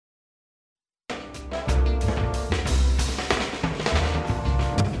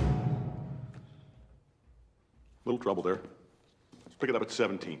Little trouble there. Let's pick it up at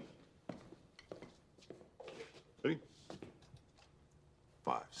 17. Ready?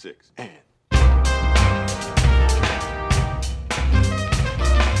 5, 6, and...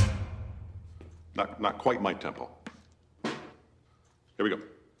 Not quite my tempo. Here we go.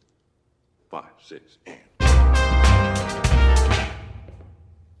 5, 6, and...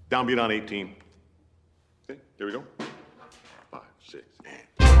 Downbeat on 18. Okay, here we go. 5, 6, and...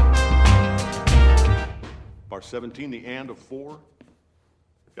 Bar 17, the and of 4.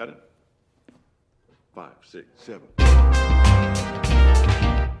 Got it? 5, 6, 7.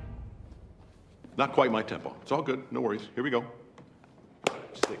 Not quite my tempo. It's all good. No worries. Here we go. 5,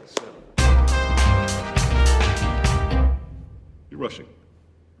 6, 7. You're rushing.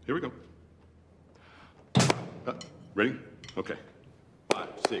 Here we go. Ready? Okay. 5,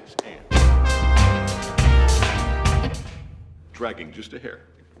 6, and. Dragging just a hair.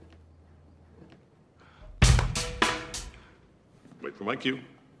 Wait for my cue.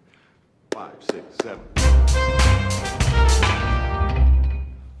 5, 6, 7.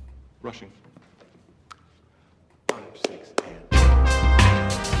 Rushing. 5, 6, and.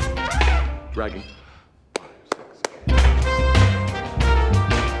 Dragging. 5, 6, and.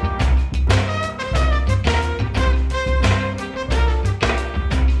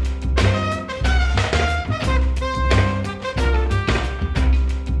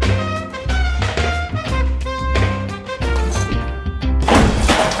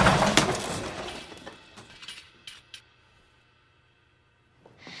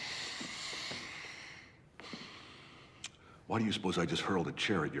 Why do you suppose I just hurled a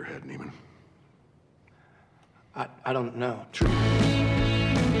chair at your head, Neiman? I don't know.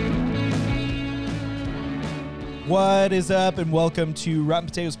 What is up, and welcome to Rotten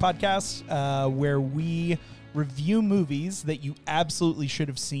Potatoes Podcast, where we review movies that you absolutely should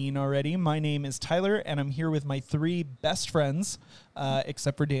have seen already. My name is Tyler, and I'm here with my three best friends,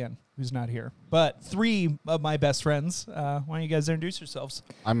 except for Dan, who's not here. But three of my best friends. Why don't you guys introduce yourselves?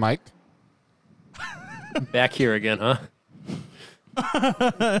 I'm Mike. Back here again, huh?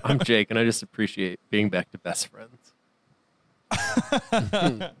 I'm Jake, and I just appreciate being back to best friends.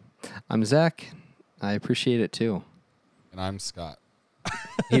 I'm Zach. I appreciate it too. And I'm Scott.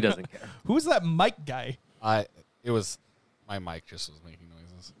 He doesn't care. Who's that Mike guy? It was my mic just was making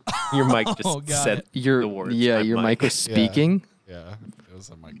noises. Your mic just Oh, God. said the words. Yeah, my your mic was speaking. Yeah, it was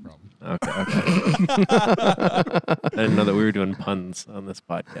a mic problem. Okay. I didn't know that we were doing puns on this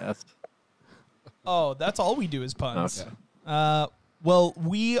podcast. Oh, that's all we do is puns. Okay. Well,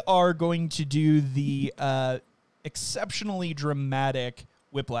 we are going to do the exceptionally dramatic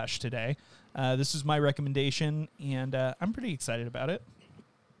Whiplash today. This is my recommendation, and I'm pretty excited about it.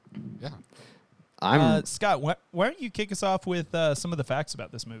 Yeah. Scott, why don't you kick us off with some of the facts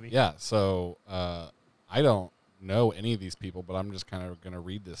about this movie? Yeah, so I don't know any of these people, but I'm just kind of going to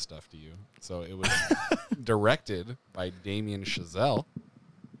read this stuff to you. So it was directed by Damien Chazelle.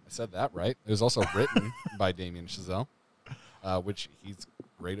 I said that right. It was also written by Damien Chazelle, which he's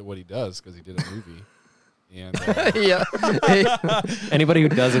great at what he does because he did a movie. And Yeah. Anybody who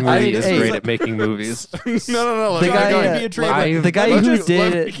does a movie is great at making movies. no. The guy who did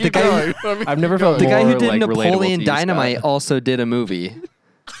the guy I've never felt the guy more who did like relatable to Napoleon you, Dynamite Scott. also did a movie.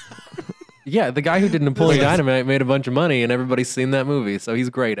 Yeah, the guy who did Napoleon Dynamite made a bunch of money, and everybody's seen that movie, so he's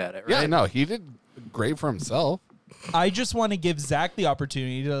great at it, right? yeah, no, he did great for himself. I just want to give Zach the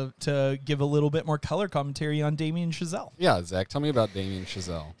opportunity to give a little bit more color commentary on Damien Chazelle. Yeah, Zach, tell me about Damien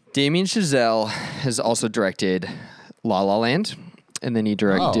Chazelle. Damien Chazelle has also directed La La Land, and then he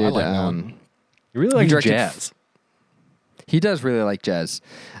directed. I like that one. You really like directed jazz. He does really like jazz.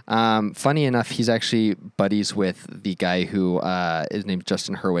 Funny enough, he's actually buddies with the guy who is named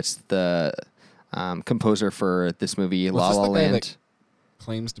Justin Hurwitz, the composer for this movie, Was La this La the guy Land. that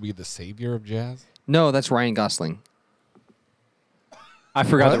claims to be the savior of jazz? No, that's Ryan Gosling. I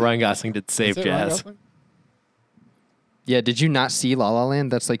forgot What? that Ryan Gosling did Save Is it Ryan Jazz. Gosling? Yeah, did you not see La La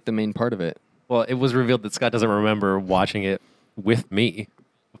Land? That's like the main part of it. Well, it was revealed that Scott doesn't remember watching it with me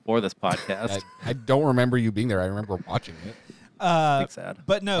before this podcast. I don't remember you being there. I remember watching it. That's sad.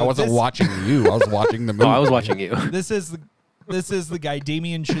 But no, I wasn't this, watching you. I was watching the movie. Oh, I was watching you. This is the guy.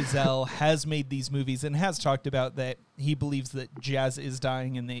 Damien Chazelle has made these movies and has talked about that he believes that jazz is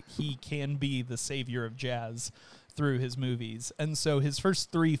dying and that he can be the savior of jazz through his movies. And so his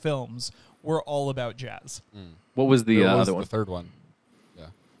first three films were all about jazz. What was the It was other the one? third one.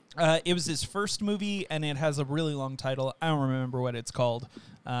 Yeah. It was his first movie, and it has a really long title. I don't remember what it's called,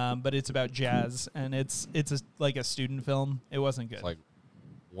 but it's about jazz, and it's like a student film. It wasn't good. It's like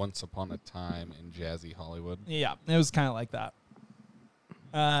Once Upon a Time in Jazzy Hollywood. Yeah, it was kind of like that.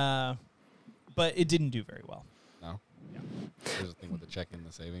 But it didn't do very well. No. There's a thing with the check in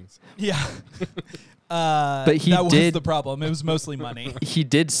the savings. Yeah. But he that was did- the problem. It was mostly money. He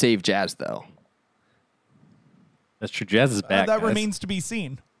did save Jazz though. That's true. Jazz is back. That guys. remains to be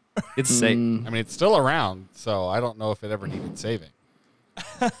seen. It's safe. I mean, it's still around, so I don't know if it ever needed saving.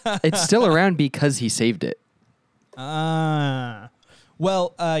 It's still around because he saved it.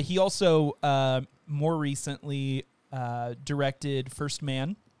 Well, he also more recently directed First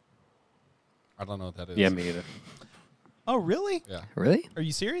Man. I don't know what that is. Yeah, me either. Oh, really? Yeah. Really? Are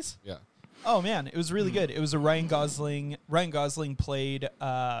you serious? Yeah. Oh man, it was really good. It was a Ryan Gosling. Ryan Gosling played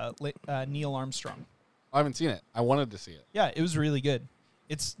Neil Armstrong. I haven't seen it. I wanted to see it. Yeah, it was really good.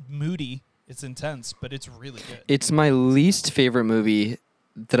 It's moody, it's intense, but it's really good. It's my least favorite movie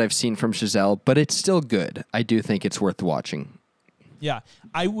that I've seen from Chazelle, but it's still good. I do think it's worth watching. Yeah,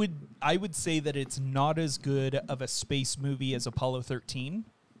 I would say that it's not as good of a space movie as Apollo 13.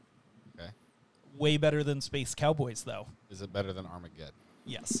 Okay. Way better than Space Cowboys, though. Is it better than Armageddon?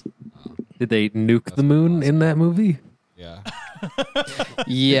 Yes. Did they nuke the moon in that movie? Yeah.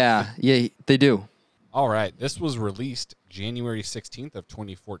 Yeah, they do. All right. This was released January 16th of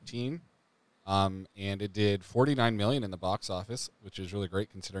 2014. And it did $49 million in the box office, which is really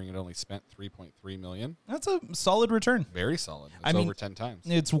great considering it only spent $3.3 million. That's a solid return. Very solid. It's I mean, over 10 times.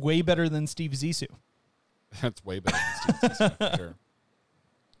 It's way better than Steve Zissou. That's way better than Steve Zissou, for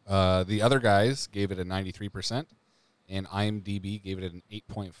sure. The other guys gave it a 93%, and IMDb gave it an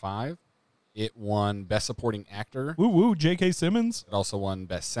 8.5. It won Best Supporting Actor. Woo woo, J.K. Simmons. It also won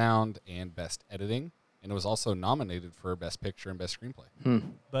Best Sound and Best Editing, and it was also nominated for Best Picture and Best Screenplay.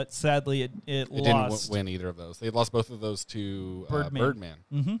 But sadly, it It lost. didn't win either of those. They lost both of those to Birdman. Birdman.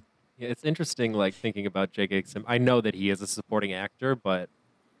 Mm-hmm. Yeah, it's interesting, like, thinking about J.K. Simmons. I know that he is a supporting actor, but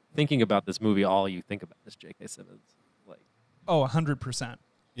thinking about this movie, all you think about is J.K. Simmons. Like, Oh, 100%.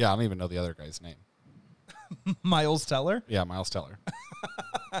 Yeah, I don't even know the other guy's name. Miles Teller. Yeah, Miles Teller.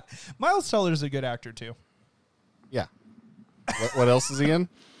 Miles Teller's a good actor, too. Yeah. What else is he in?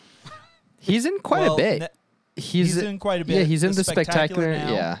 He's in quite Well, a bit. ne- He's in quite a bit. Yeah, he's in The the Spectacular. Spectacular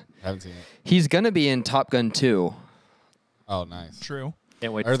Now. Yeah, I haven't seen it. he's gonna be in Top Gun 2. Oh, nice. True.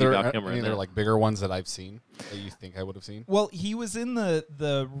 can't wait Are to see there Val any Kilmer in other that. like bigger ones that I've seen that you think I would have seen? Well, he was in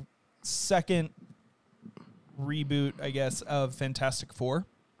the second reboot, I guess, of Fantastic Four.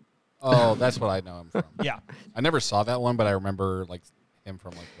 Oh, that's what I know him from. Yeah. I never saw that one, but I remember like him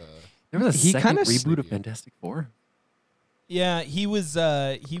from like the. Remember the he second kinda reboot of preview. Fantastic Four? Yeah, he was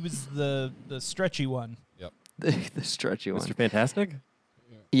the stretchy one. Yep. the stretchy one. Mr. Fantastic?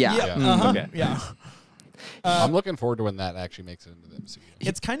 Yeah. Yeah. Uh-huh. Okay. Yeah. I'm looking forward to when that actually makes it into the MCU.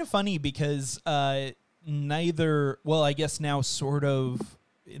 It's kind of funny because neither, well, I guess now sort of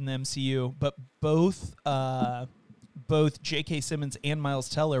in the MCU, but both J.K. Simmons and Miles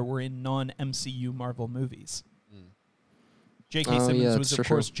Teller were in non-MCU Marvel movies. J.K. Oh, Simmons yeah, was, that's of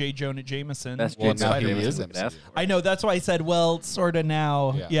true. course, J. Jonah Jameson. That's Well, J. now Jonah he Jameson is with MCU. F. I know, that's why I said, well, sort of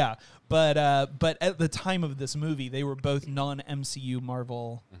now. Yeah. Yeah. But at the time of this movie, they were both non-MCU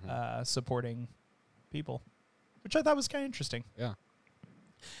Marvel supporting people, which I thought was kind of interesting. Yeah.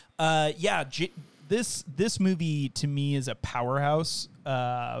 This movie to me is a powerhouse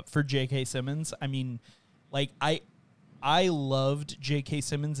for J.K. Simmons. I mean, like I loved J.K.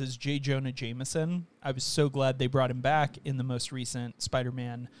 Simmons as J. Jonah Jameson. I was so glad they brought him back in the most recent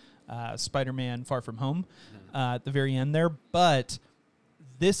Spider-Man Far From Home at the very end there. But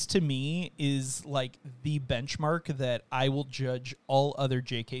this to me is like the benchmark that I will judge all other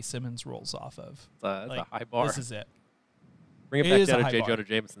J.K. Simmons roles off of. It's Like, a high bar. This is it. Bring it it back is a down to high J. bar. Jonah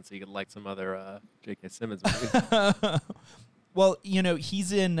Jameson so you can like some other J.K. Simmons movies. Well, you know,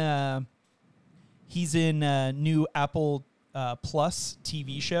 he's in new Apple Plus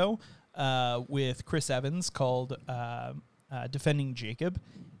TV show with Chris Evans called Defending Jacob,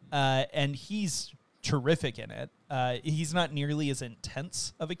 and he's terrific in it. He's not nearly as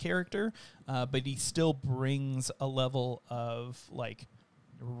intense of a character, but he still brings a level of like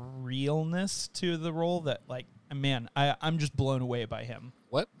realness to the role that, like, man, I'm just blown away by him.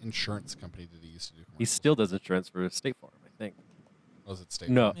 What insurance company did he used to do? He commercials? still does insurance for State Farm, I think. Was it State?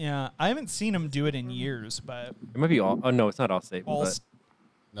 No, Yeah, I haven't seen him do it in years, but it might be all. Oh no, it's not Allstate. all But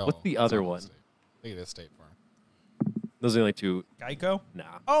No. What's the it's other not one? State. I think it is State Farm. those are the only two. Geico. Nah,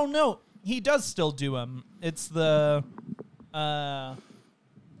 Oh no, he does still do them. It's the I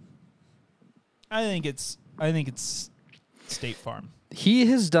think it's State Farm. He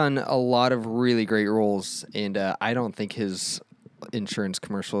has done a lot of really great roles, and I don't think his insurance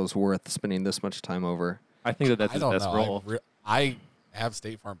commercial is worth spending this much time over. I think that's I his don't best know. role. I have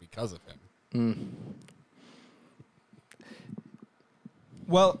State Farm because of him.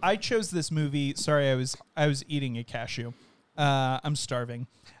 Well, I chose this movie. Sorry, I was eating a cashew. I'm starving.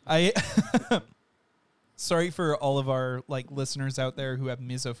 I sorry for all of our like listeners out there who have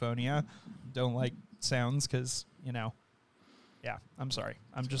misophonia, don't like sounds because yeah. I'm sorry.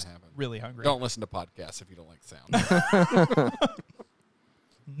 I'm just happen. really hungry. Don't listen to podcasts if you don't like sound.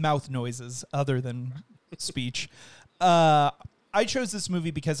 Mouth noises other than speech. I chose this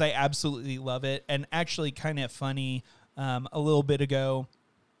movie because I absolutely love it, and actually kind of funny. A little bit ago,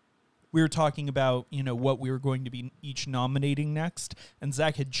 we were talking about what we were going to be each nominating next, and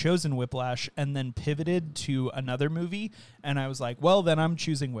Zach had chosen Whiplash and then pivoted to another movie, and I was like, well, then I'm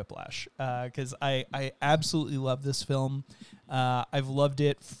choosing Whiplash because I absolutely love this film. I've loved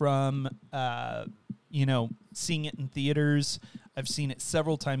it from seeing it in theaters. I've seen it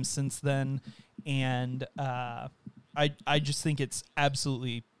several times since then, and I just think it's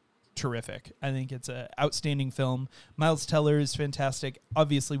absolutely terrific. I think it's an outstanding film. Miles Teller is fantastic.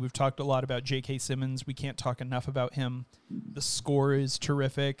 Obviously, we've talked a lot about J.K. Simmons. We can't talk enough about him. The score is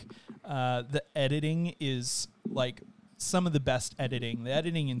terrific. The editing is like some of the best editing. The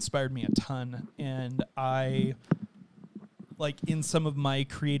editing inspired me a ton, and I like in some of my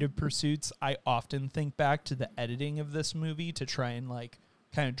creative pursuits, I often think back to the editing of this movie to try and like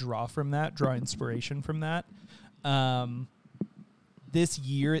kind of draw inspiration from that. This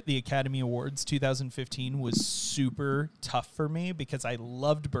year at the Academy Awards 2015 was super tough for me because I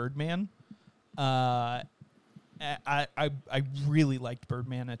loved Birdman. I really liked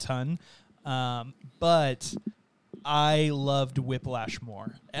Birdman a ton, but I loved Whiplash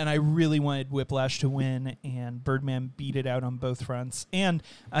more, and I really wanted Whiplash to win, and Birdman beat it out on both fronts. And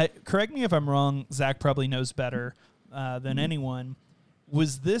correct me if I'm wrong, Zach probably knows better than anyone.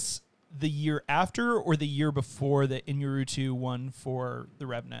 Was this the year after or the year before that Iñárritu won for The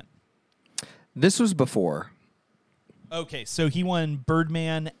Revenant? This was before. Okay, so he won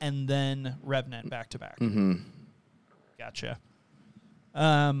Birdman and then Revenant back to back. Mm-hmm. Gotcha.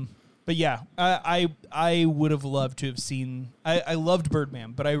 But yeah, I would have loved to have seen. I loved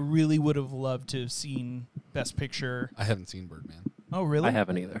Birdman, but I really would have loved to have seen Best Picture. I haven't seen Birdman. Oh, really? I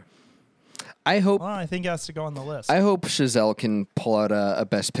haven't either. I hope Well, I think it has to go on the list. I hope Chazelle can pull out a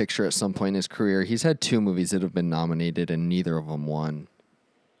Best Picture at some point in his career. He's had 2 movies that have been nominated, and neither of them won.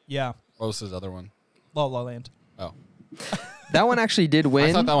 Yeah, What was his other one? La La Land. Oh. That one actually did win.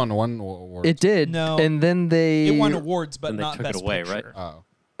 I thought that one won awards. It did. No. And then It won awards, but Then they not took it Best away, Picture. right?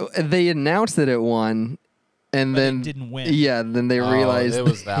 Oh. They announced that it won, and But it then didn't win. Yeah, then they Oh, realized it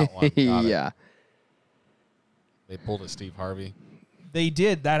was that one. Got it. Yeah. They pulled a Steve Harvey. They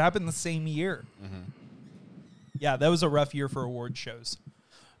did. That happened the same year. Mm-hmm. Yeah, that was a rough year for award shows.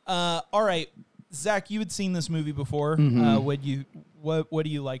 All right, Zach, you had seen this movie before. What do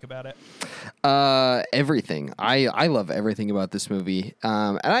you like about it? Everything. I love everything about this movie.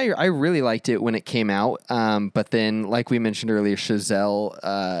 And I really liked it when it came out. But then, like we mentioned earlier,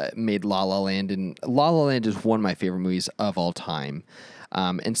 Chazelle made La La Land, and La La Land is one of my favorite movies of all time.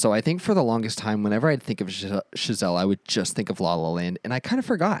 And so I think for the longest time, whenever I'd think of Chazelle, I would just think of La La Land, and I kind of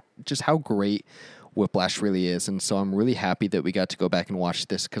forgot just how great Whiplash really is. And so I'm really happy that we got to go back and watch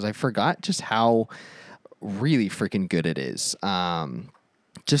this because I forgot just how really freaking good it is.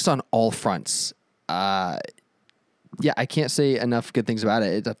 Just on all fronts. Yeah, I can't say enough good things about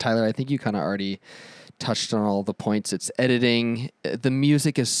it. Tyler, I think you kind of already touched on all the points. It's editing. The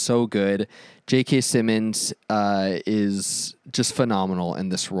music is so good. J.K. Simmons is just phenomenal in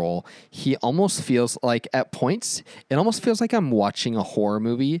this role. He almost feels like, at points, it almost feels like I'm watching a horror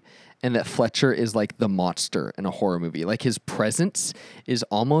movie and that Fletcher is like the monster in a horror movie. Like his presence is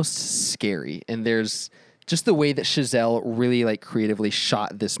almost scary. And there's just the way that Chazelle really like creatively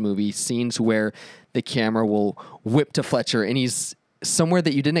shot this movie, scenes where the camera will whip to Fletcher and he's somewhere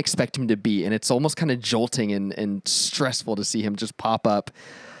that you didn't expect him to be. And it's almost kind of jolting and stressful to see him just pop up.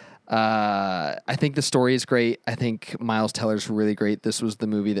 I think the story is great. I think Miles Teller's really great. This was the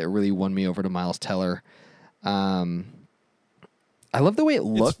movie that really won me over to Miles Teller. I love the way it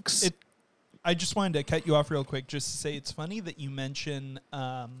looks. I just wanted to cut you off real quick just to say it's funny that you mention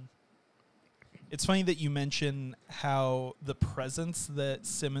how the presence that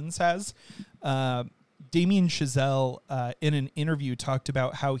Simmons has. Damien Chazelle in an interview talked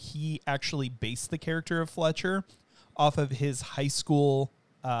about how he actually based the character of Fletcher off of his high school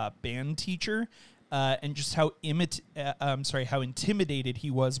band teacher. And just how intimidated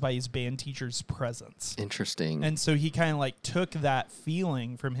he was by his band teacher's presence. Interesting. And so he kind of like took that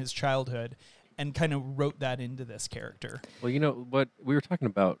feeling from his childhood and kind of wrote that into this character. Well, you know what we were talking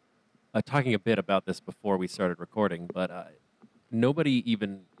about, talking a bit about this before we started recording, but nobody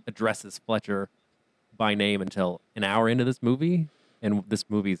even addresses Fletcher by name until an hour into this movie, and this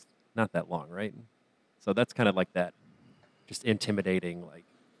movie's not that long, right? So that's kind of like that just intimidating like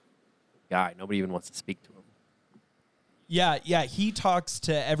guy. Nobody even wants to speak to him. Yeah, he talks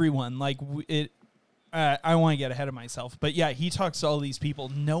to everyone. Like I don't want to get ahead of myself, but yeah, he talks to all these people.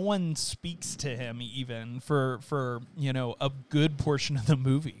 No one speaks to him even for a good portion of the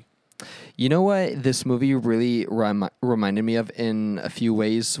movie. You know what this movie really reminded me of in a few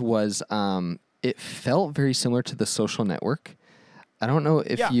ways was it felt very similar to The Social Network. I don't know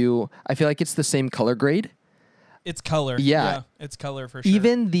if I feel like it's the same color grade. It's color. Yeah. It's color for sure.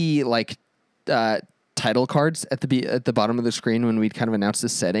 Even the title cards at the bottom of the screen when we'd kind of announce the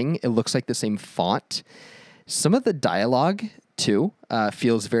setting, it looks like the same font. Some of the dialogue too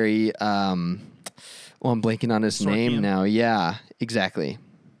feels very. I'm blanking on his name now. Yeah, exactly.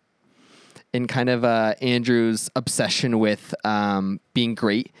 And kind of Andrew's obsession with being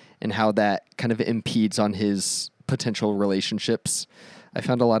great and how that kind of impedes on his potential relationships. I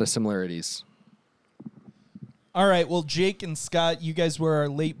found a lot of similarities. All right. Well, Jake and Scott, you guys were our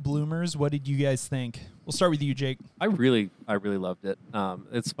late bloomers. What did you guys think? We'll start with you, Jake. I really loved it.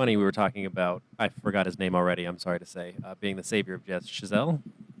 It's funny, we were talking about, I forgot his name already, I'm sorry to say, being the savior of jazz, Chazelle.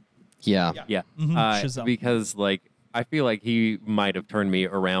 Yeah. Yeah. Mm-hmm. Chazelle. Because I feel like he might have turned me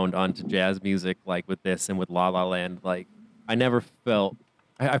around onto jazz music, like with this and with La La Land. Like, I never felt,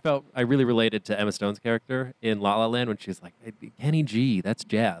 I really related to Emma Stone's character in La La Land when she's like, hey, Kenny G, that's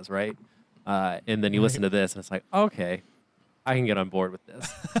jazz, right? And then you listen to this and it's like, okay, I can get on board with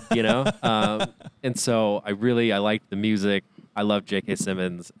this, And so I liked the music. I love J.K.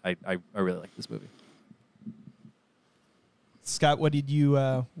 Simmons. I really like this movie. Scott, what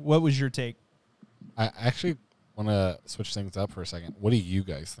was your take? I actually want to switch things up for a second. What do you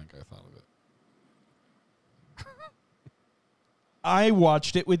guys think I thought of it? I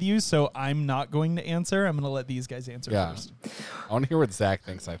watched it with you, so I'm not going to answer. I'm going to let these guys answer first. I want to hear what Zach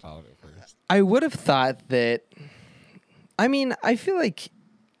thinks I thought of it first. I would have thought that. I mean, I feel like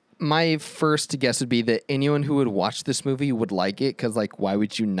my first guess would be that anyone who would watch this movie would like it because, why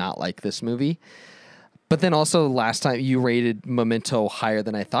would you not like this movie? But then also last time you rated Memento higher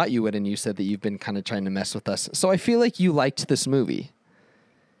than I thought you would, and you said that you've been kind of trying to mess with us. So I feel like you liked this movie.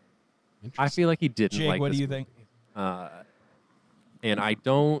 I feel like he didn't Jake, like what this do you movie. think? And I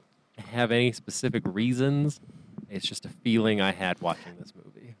don't have any specific reasons. It's just a feeling I had watching this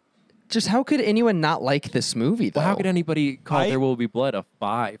movie. Just how could anyone not like this movie, though? Well, how could anybody call There Will Be Blood a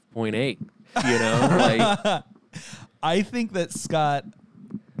 5.8? I think that Scott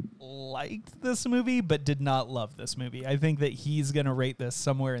liked this movie, but did not love this movie. I think that he's going to rate this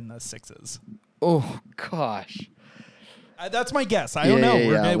somewhere in the 6s. Oh, gosh. That's my guess. I don't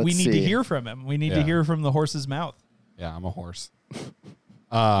know. We need to see. hear from him. We need to hear from the horse's mouth. Yeah, I'm a horse.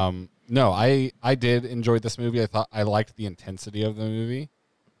 No, I did enjoy this movie. I liked the intensity of the movie.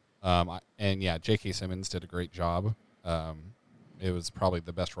 J.K. Simmons did a great job. It was probably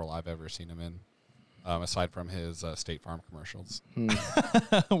the best role I've ever seen him in, aside from his State Farm commercials.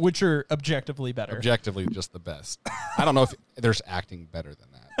 Which are objectively better. Objectively, just the best. I don't know if there's acting better than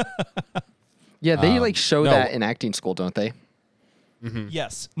that. Yeah, they show that in acting school, don't they? Mm-hmm.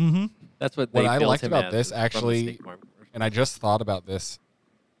 Yes. Mm-hmm. That's what they I built liked him about as this from the actually, State Farm commercial. and I just thought about this.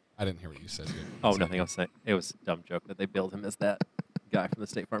 I didn't hear what you said. Oh, nothing else. It was a dumb joke that they billed him as that guy from the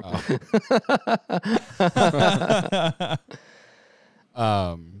State Farm.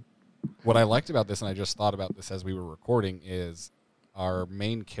 What I liked about this, and I just thought about this as we were recording, is our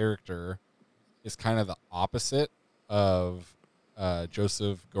main character is kind of the opposite of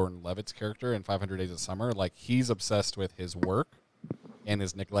Joseph Gordon-Levitt's character in 500 Days of Summer. Like, he's obsessed with his work and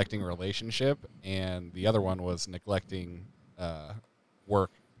is neglecting a relationship, and the other one was neglecting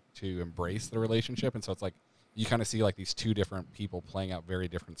work to embrace the relationship. And so it's like you kind of see these two different people playing out very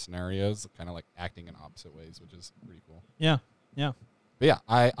different scenarios, kind of acting in opposite ways, which is pretty cool. Yeah. Yeah. But yeah,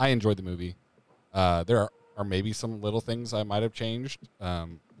 I enjoyed the movie. There are maybe some little things I might have changed,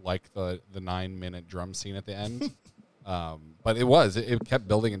 like the 9-minute drum scene at the end. But it kept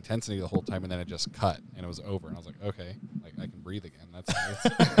building intensity the whole time, and then it just cut and it was over. And I was like, okay, I can breathe again. That's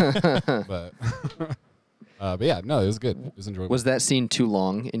but yeah, no, it was good. It was enjoyable. Was that scene too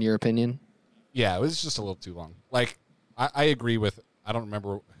long, in your opinion? Yeah, it was just a little too long. I agree with. I don't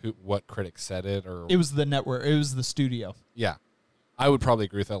remember what critic said it, or It was the network. It was the studio. yeah, I would probably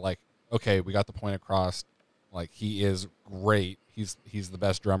agree with that. Okay, we got the point across. He is great. He's the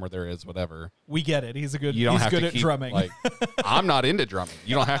best drummer there is. Whatever. We get it. He's You don't he's have good to at keep, drumming. I'm not into drumming.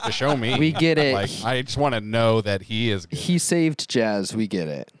 You don't have to show me. We get it. I just want to know that he is good. He saved jazz. We get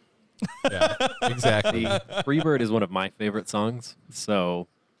it. Yeah, exactly. Freebird is one of my favorite songs, so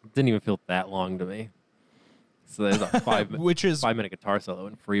it didn't even feel that long to me. So there's a 5 Which is 5-minute guitar solo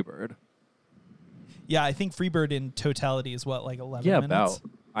in Freebird. Yeah, I think Freebird in totality is what, like 11 Yeah, minutes?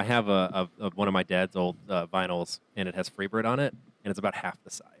 about. I have a one of my dad's old vinyls, and it has Freebird on it, and it's about half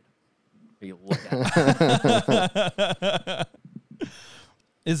the side. You look at it.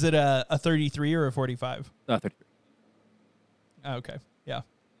 Is it a 33 or a 45? 33. Okay. Yeah.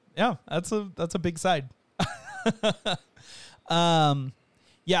 Yeah, that's a big side.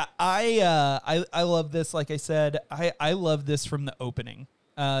 Yeah, I love this. Like I said, I love this from the opening.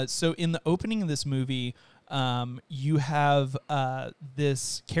 So in the opening of this movie, you have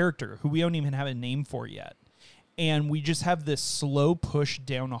this character who we don't even have a name for yet. And we just have this slow push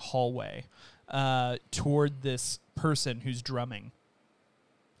down a hallway toward this person who's drumming.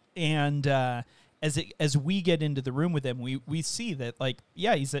 And as we get into the room with him, we see that, like,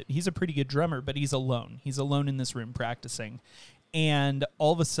 yeah, he's a pretty good drummer, but he's alone. He's alone in this room practicing. And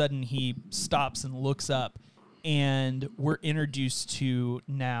all of a sudden he stops and looks up, and we're introduced to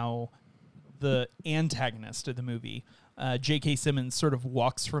now the antagonist of the movie. J.K. Simmons sort of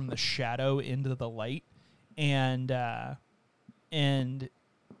walks from the shadow into the light, and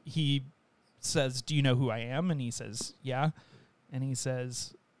he says, "Do you know who I am?" And he says, "Yeah." And he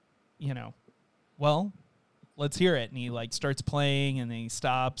says, "Well, let's hear it." And he like starts playing, and then he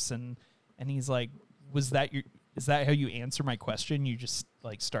stops, and he's like, is that how you answer my question? You just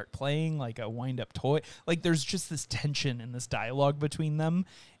like start playing like a wind-up toy? Like there's just this tension in this dialogue between them.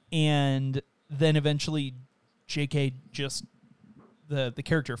 And then eventually JK just, the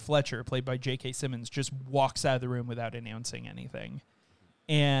character Fletcher, played by J.K. Simmons, just walks out of the room without announcing anything.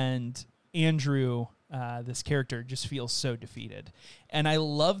 And Andrew, this character, just feels so defeated. And I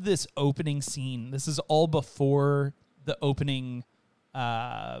love this opening scene. This is all before the opening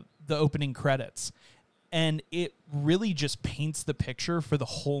credits. And it really just paints the picture for the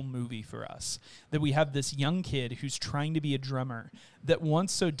whole movie for us. That we have this young kid who's trying to be a drummer that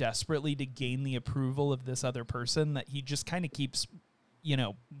wants so desperately to gain the approval of this other person that he just kind of keeps,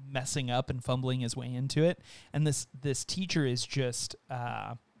 messing up and fumbling his way into it. And this teacher is just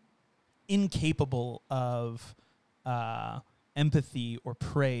incapable of empathy or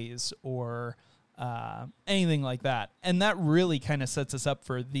praise or anything like that. And that really kind of sets us up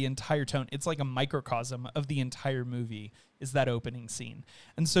for the entire tone. It's like a microcosm of the entire movie is that opening scene.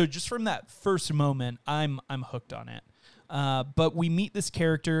 And so just from that first moment, I'm hooked on it. But we meet this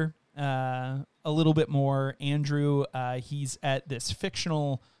character a little bit more. Andrew, he's at this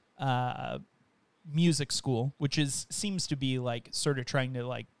fictional music school, which seems to be like sort of trying to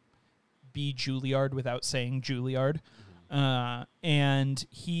like be Juilliard without saying Juilliard. And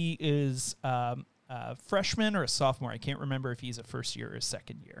he is a freshman or a sophomore. I can't remember if he's a first year or a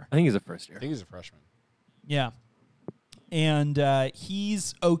second year. I think he's a first year. I think he's a freshman. Yeah. And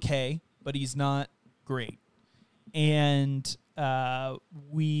he's okay, but he's not great. And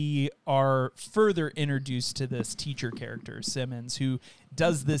we are further introduced to this teacher character, Simmons, who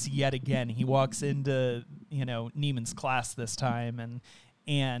does this yet again. He walks into, Neiman's class this time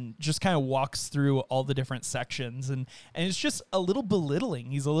and just kind of walks through all the different sections. And it's just a little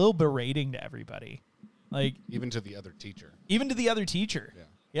belittling. He's a little berating to everybody. Like Even to the other teacher. Yeah.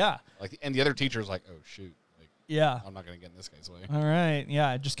 Yeah. And the other teacher's like, oh, shoot. Like, Yeah. I'm not going to get in this guy's way. All right.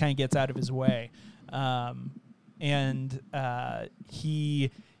 Yeah. It just kind of gets out of his way. And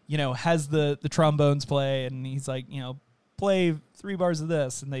he, has the trombones play, and he's like, play 3 bars of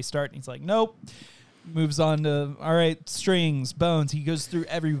this. And they start, and he's like, nope. Moves on to, all right, strings, bones. He goes through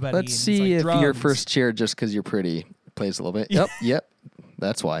everybody. Let's and see he's like, if drums. you're first chair just because you're pretty plays a little bit. Yep.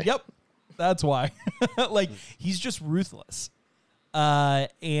 That's why. Yep. That's why. Like, he's just ruthless.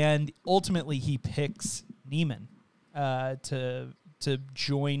 And ultimately, he picks Neiman to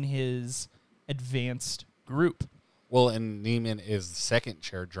join his advanced group. Well, and Neiman is the second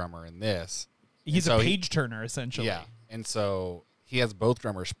chair drummer in this. He's And a so page turner, essentially. Yeah. And so he has both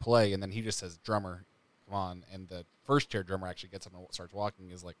drummers play, and then he just says, drummer, come on. And the first chair drummer actually gets up and starts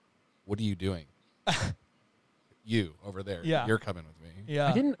walking, is like, what are you doing? You over there. Yeah. You're coming with me. Yeah.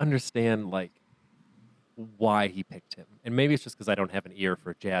 I didn't understand like why he picked him, and maybe it's just because I don't have an ear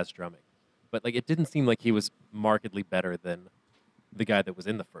for jazz drumming. But like, it didn't seem like he was markedly better than the guy that was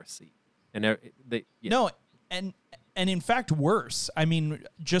in the first seat. And No, and in fact, worse. I mean,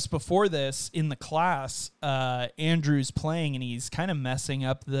 just before this, in the class, Andrew's playing, and he's kind of messing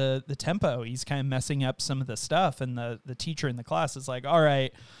up the tempo. He's kind of messing up some of the stuff, and the teacher in the class is like, all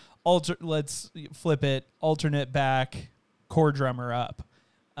right, let's flip it, alternate back, core drummer up.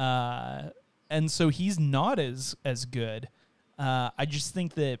 And so he's not as good. I just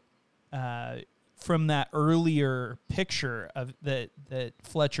think that from that earlier picture of that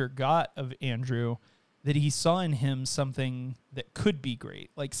Fletcher got of Andrew, that he saw in him something that could be great,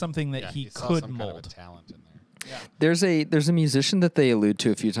 like something that Yeah, he saw could some kind of a mold. talent in there. There's a musician that they allude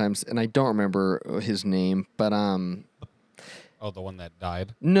to a few times, and I don't remember his name, but Oh, the one that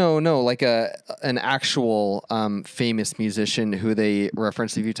died. no, like an actual famous musician who they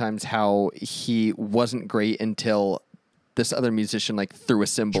referenced a few times, how he wasn't great until this other musician like threw a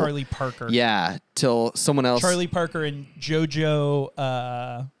cymbal. Charlie Parker. Yeah, till someone else. Charlie Parker and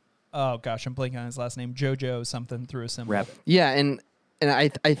JoJo. Oh gosh, I'm blanking on his last name. JoJo something through a symbol. Rabbit. Yeah, and I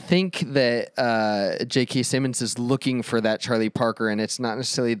think that J.K. Simmons is looking for that Charlie Parker, and it's not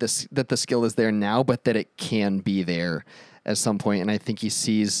necessarily that the skill is there now, but that it can be there at some point. And I think he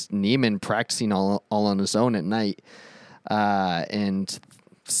sees Neiman practicing all on his own at night, and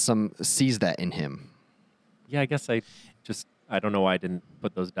sees that in him. Yeah, I guess I don't know why I didn't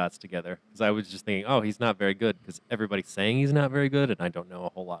put those dots together, because I was just thinking, oh, he's not very good, because everybody's saying he's not very good, and I don't know a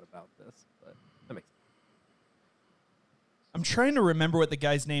whole lot about this. But that makes sense. I'm trying to remember what the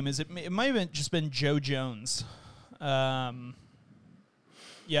guy's name is. It might have just been Joe Jones. Yeah,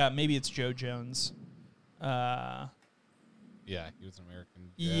 maybe it's Joe Jones. Yeah, he was an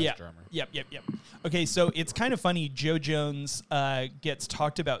American jazz drummer. Yep. Okay, so it's kind of funny. Joe Jones gets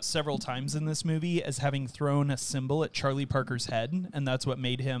talked about several times in this movie as having thrown a cymbal at Charlie Parker's head, and that's what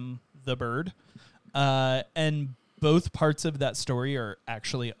made him the Bird. And both parts of that story are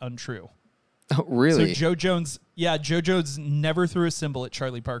actually untrue. Oh, really? So Joe Jones never threw a cymbal at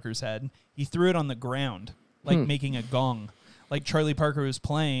Charlie Parker's head. He threw it on the ground, like making a gong, like Charlie Parker was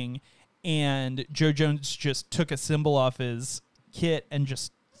playing, and Joe Jones just took a cymbal off his kit and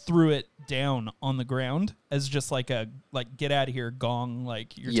just threw it down on the ground as just like a get out of here gong,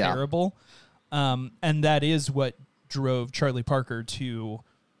 like you're terrible. And that is what drove Charlie Parker to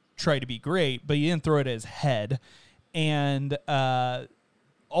try to be great, but he didn't throw it at his head. And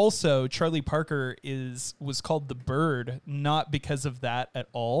also, Charlie Parker was called the Bird, not because of that at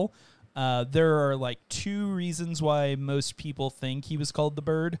all. There are like two reasons why most people think he was called the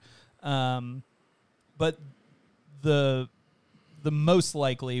Bird, but the most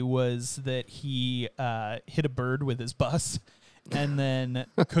likely was that he hit a bird with his bus and then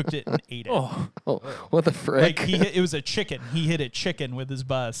cooked it and ate it. Oh, what the frick? Like it was a chicken. He hit a chicken with his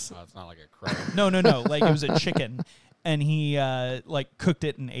bus. Oh, it's not like a crow. No. Like it was a chicken, and he like cooked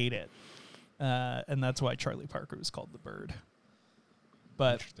it and ate it, and that's why Charlie Parker was called the Bird.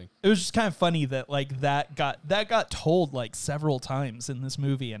 But Interesting. it was just kind of funny that like that got told like several times in this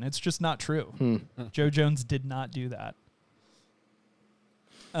movie, and it's just not true. Joe Jones did not do that.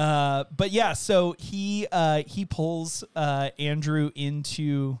 But yeah, so he pulls Andrew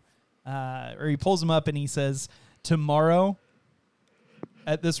into, or he pulls him up and he says, tomorrow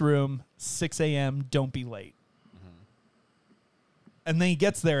at this room, 6 a.m., don't be late. And then he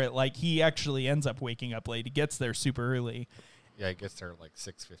gets there at he actually ends up waking up late. He gets there super early. Yeah, it gets there like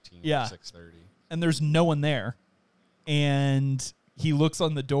 6:15 Yeah. or 6:30. And there's no one there. And he looks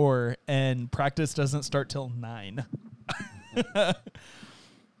on the door and practice doesn't start till 9.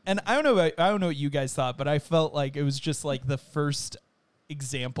 And I don't know what you guys thought, but I felt like it was just like the first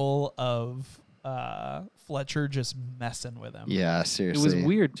example of Fletcher just messing with him. Yeah, It seriously. was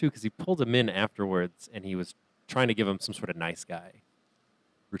weird, too, because he pulled him in afterwards, and he was trying to give him some sort of nice guy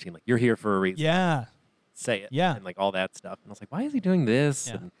routine. Like, you're here for a reason. Yeah. Say it. Yeah. And, like, all that stuff. And I was like, why is he doing this?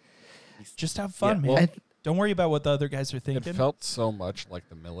 Yeah. And Just have fun, Yeah, man. well, Don't worry about what the other guys are It thinking. felt so much like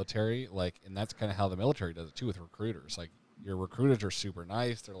the military, and that's kind of how the military does it too with recruiters. Like your recruiters are super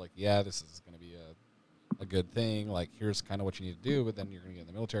nice. They're like, yeah, this is going to be a good thing. Like here's kind of what you need to do, but then you're going to get in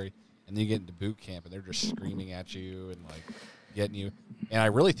the military, and then you get into boot camp, and they're just screaming at you and like getting you. And I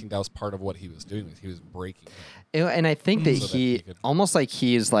really think that was part of what he was doing. He was breaking him. And I think that So that he could- almost like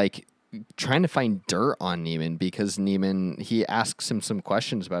he is like trying to find dirt on Neiman, because he asks him some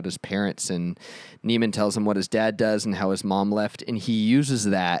questions about his parents, and Neiman tells him what his dad does and how his mom left, and he uses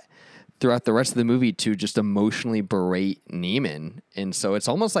that throughout the rest of the movie to just emotionally berate Neiman. And so it's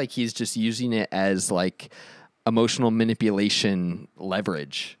almost like he's just using it as like emotional manipulation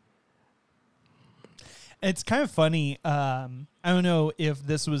leverage. It's kind of funny. I don't know if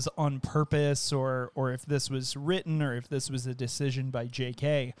this was on purpose or if this was written or if this was a decision by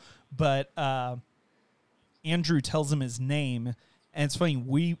J.K., but Andrew tells him his name, and it's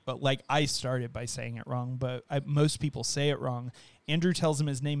funny. I started by saying it wrong, but most people say it wrong. Andrew tells him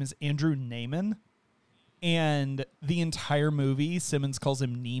his name is Andrew Neiman, and the entire movie, Simmons calls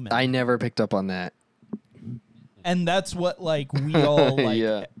him Neiman. I never picked up on that. And that's what we all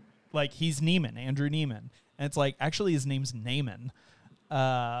Yeah. Like he's Neiman, Andrew Neiman, and it's like actually his name's Naaman,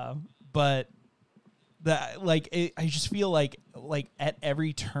 but that I just feel like at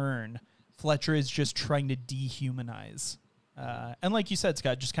every turn Fletcher is just trying to dehumanize. And like you said,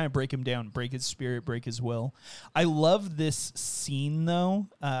 Scott, just kind of break him down, break his spirit, break his will. I love this scene, though,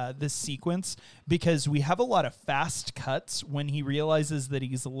 this sequence, because we have a lot of fast cuts when he realizes that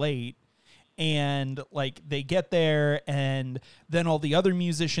he's late. And like they get there, and then all the other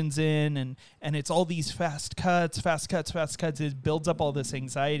musicians in, and it's all these fast cuts. It builds up all this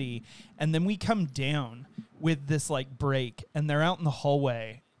anxiety, and then we come down with this like break, and they're out in the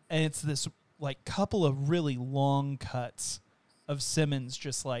hallway, and it's this like couple of really long cuts of Simmons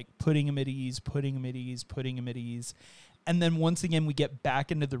just like putting him at ease. And then once again, we get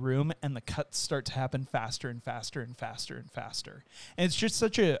back into the room and the cuts start to happen faster and faster. And it's just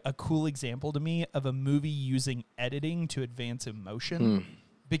such a cool example to me of a movie using editing to advance emotion.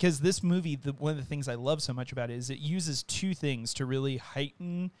 Because this movie, one of the things I love so much about it is it uses two things to really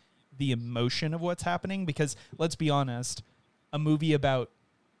heighten the emotion of what's happening. Because let's be honest, a movie about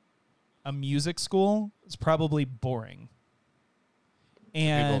a music school is probably boring.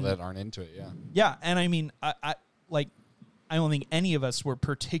 And people that aren't into it, yeah, and I mean, I don't think any of us were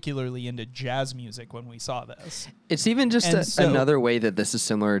particularly into jazz music when we saw this. It's even just another way that this is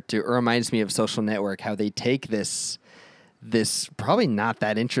similar to, or reminds me of Social Network, how they take this probably not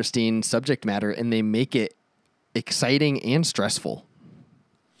that interesting subject matter and they make it exciting and stressful.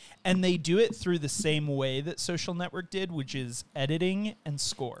 And they do it through the same way that Social Network did, which is editing and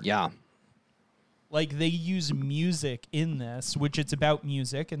score. Yeah. Like they use music in this, which it's about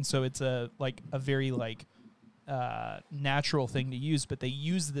music, and so it's a very natural thing to use, but they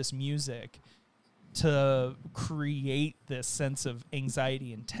use this music to create this sense of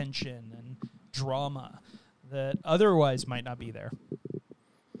anxiety and tension and drama that otherwise might not be there.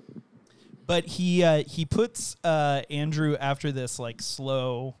 But he puts Andrew, after this like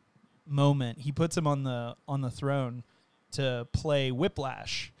slow moment, he puts him on the throne to play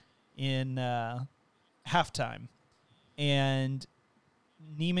Whiplash in halftime, and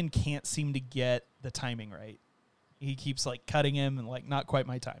Neiman can't seem to get the timing right. He keeps like cutting him and like, not quite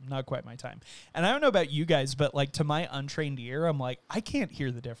my time. And I don't know about you guys, but like to my untrained ear, I'm like, I can't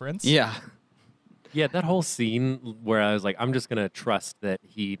hear the difference. Yeah. Yeah, that whole scene where I was like, I'm just going to trust that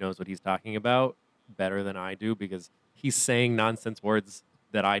he knows what he's talking about better than I do, because he's saying nonsense words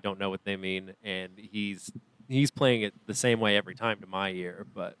that I don't know what they mean, and he's playing it the same way every time to my ear,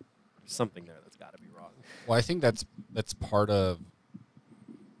 but there's something there that's got to be wrong. Well, I think that's part of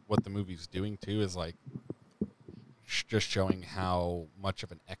what the movie's doing too, is like just showing how much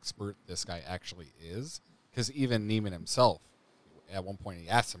of an expert this guy actually is. Because even Neiman himself, at one point he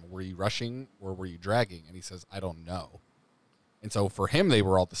asked him, were you rushing or were you dragging? And he says, I don't know. And so for him, they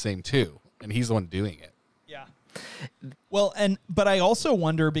were all the same too. And he's the one doing it. Yeah. Well, but I also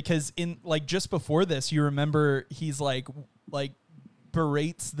wonder, because in like just before this, you remember he's like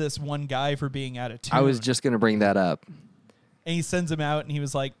berates this one guy for being out of tune. I was just going to bring that up. And he sends him out and he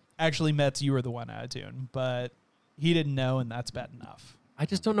was like, actually, Metz, you were the one out of tune, but he didn't know, and that's bad enough. I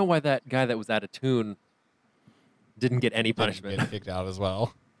just don't know why that guy that was out of tune didn't get any punishment. Get kicked out as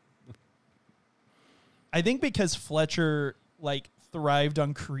well. I think because Fletcher like thrived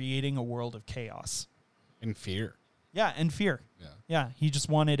on creating a world of chaos. In fear. Yeah, and fear. Yeah, he just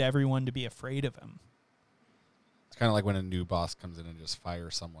wanted everyone to be afraid of him. It's kind of like when a new boss comes in and just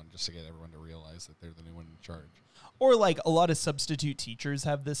fires someone just to get everyone to realize that they're the new one in charge. Or like a lot of substitute teachers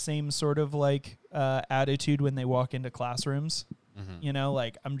have the same sort of like attitude when they walk into classrooms. Mm-hmm. You know,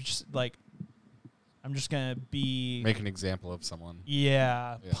 like I'm just gonna make an example of someone.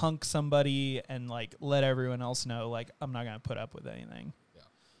 Yeah, punk somebody and like let everyone else know like I'm not gonna put up with anything.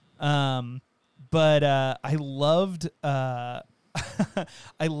 Yeah. But I loved I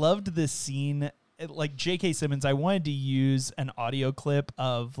loved this scene. Like J.K. Simmons, I wanted to use an audio clip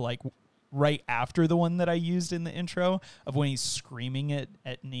of like right after the one that I used in the intro of when he's screaming at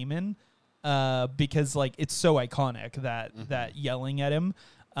Neiman, because like it's so iconic that yelling at him.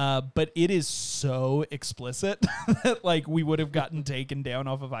 But it is so explicit that like we would have gotten taken down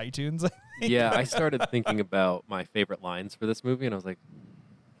off of iTunes. Yeah, I started thinking about my favorite lines for this movie, and I was like,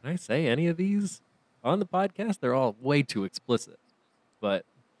 can I say any of these on the podcast? They're all way too explicit. But,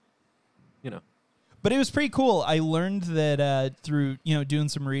 you know. But it was pretty cool. I learned that through, doing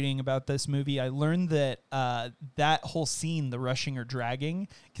some reading about this movie, I learned that that whole scene, the rushing or dragging,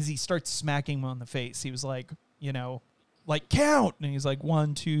 because he starts smacking him on the face. He was like, like count. And he's like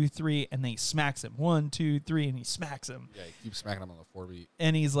 1, 2, 3. And then he smacks him 1, 2, 3. And he smacks him. Yeah, he keeps smacking him on the 4-beat.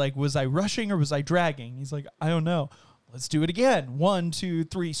 And he's like, was I rushing or was I dragging? He's like, I don't know. Let's do it again. 1, 2,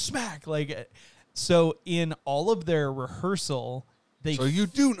 3, smack. Like, so in all of their rehearsal, so you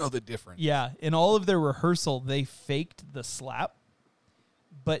do know the difference. Yeah, in all of their rehearsal, they faked the slap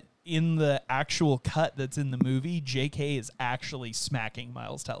but in the actual cut that's in the movie, J.K. is actually smacking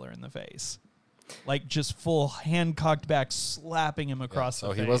Miles Teller in the face. Like, just full hand cocked back, slapping him across the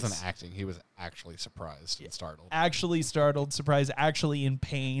face. So he wasn't acting. He was actually surprised and startled. Actually startled, surprised, actually in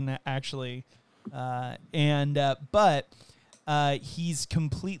pain, actually. But he's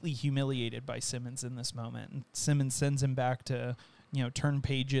completely humiliated by Simmons in this moment. And Simmons sends him back to, turn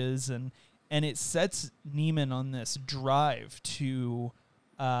pages, and it sets Neiman on this drive to,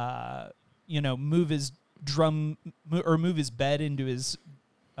 move his move his bed into his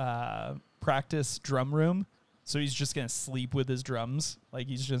practice drum room. So he's just going to sleep with his drums. Like,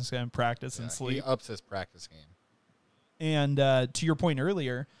 he's just going to practice and sleep. He ups his practice game. And to your point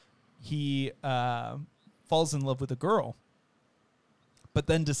earlier, he falls in love with a girl, but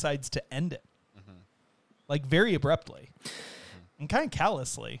then decides to end it, like, very abruptly and kind of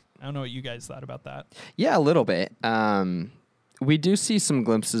callously. I don't know what you guys thought about that. Yeah, a little bit. We do see some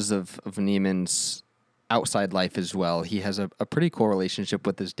glimpses of Neiman's outside life as well. He has a pretty cool relationship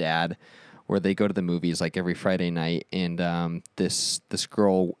with his dad, where they go to the movies like every Friday night, and this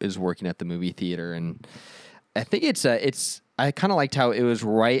girl is working at the movie theater, and I think I kind of liked how it was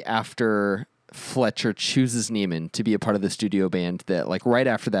right after Fletcher chooses Neiman to be a part of the studio band that, like, right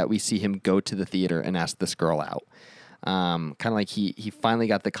after that we see him go to the theater and ask this girl out. Kind of like he finally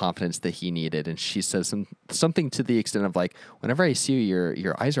got the confidence that he needed, and she says something to the extent of, like, whenever I see you,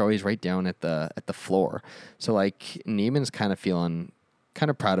 your eyes are always right down at the floor. So, like, Neiman's kind of feeling kind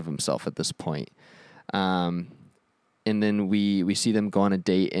of proud of himself at this point. And then we see them go on a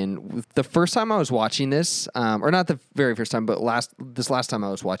date. And the first time I was watching this, or not the very first time, but this last time I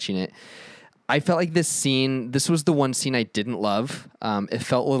was watching it, I felt like this was the one scene I didn't love. It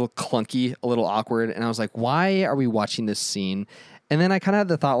felt a little clunky, a little awkward. And I was like, why are we watching this scene? And then I kind of had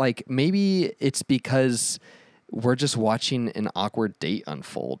the thought, like, maybe it's because we're just watching an awkward date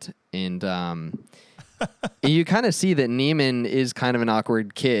unfold. And you kind of see that Neiman is kind of an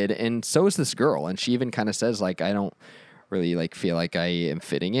awkward kid, and so is this girl. And she even kind of says, like, I don't really, like, feel like I am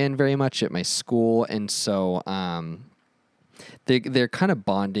fitting in very much at my school. And so they're kind of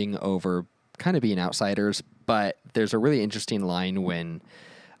bonding over kind of being outsiders. But there's a really interesting line when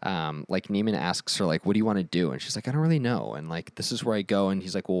like, Neiman asks her, like, what do you want to do? And she's like, I don't really know. And, like, this is where I go. And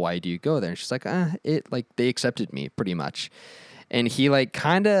he's like, well, why do you go there? And she's like, they accepted me pretty much. And he, like,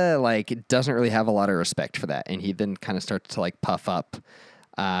 kind of, like, doesn't really have a lot of respect for that. And he then kind of starts to, like, puff up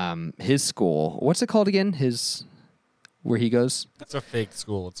his school. What's it called again? Where he goes? It's a fake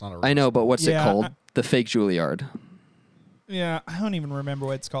school. It's not a real I know, but what's it Yeah, called? The fake Juilliard. Yeah, I don't even remember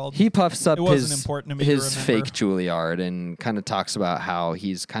what it's called. He puffs up It wasn't important to me to his remember. fake Juilliard and kind of talks about how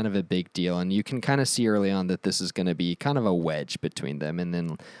he's kind of a big deal. And you can kind of see early on that this is going to be kind of a wedge between them. And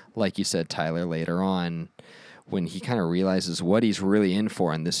then, like you said, Tyler, later on, when he kind of realizes what he's really in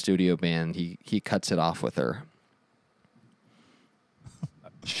for in this studio band, he cuts it off with her.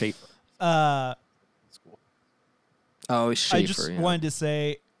 Schaefer. School. Oh, Schaefer. I just wanted to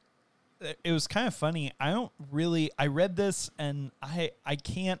say, it was kind of funny. I read this and I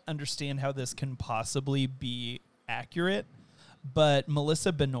can't understand how this can possibly be accurate, but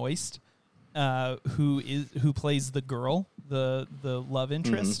Melissa Benoist, who plays the girl, the love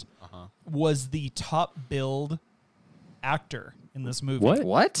interest, was the top billed actor in this movie.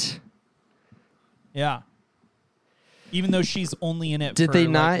 What? Yeah. Even though she's only in it Did for they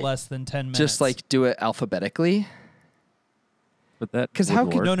like not less than 10 minutes. Just, like, do it alphabetically? But that 'Cause would how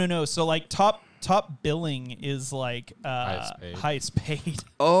could- work. No. So, like, top billing is like highest paid.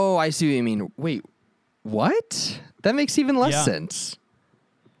 Oh, I see what you mean. Wait, what? That makes even less Yeah. sense.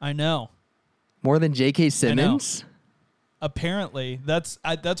 I know. More than J.K. Simmons? Apparently, that's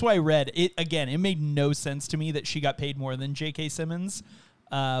why I read it. Again, it made no sense to me that she got paid more than J.K. Simmons,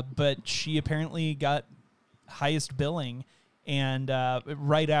 but she apparently got highest billing, and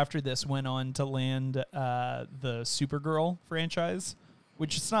right after this went on to land the Supergirl franchise,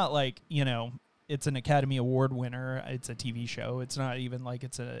 which it's not like, it's an Academy Award winner. It's a TV show. It's not even like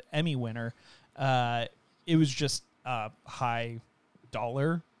it's an Emmy winner. It was just a high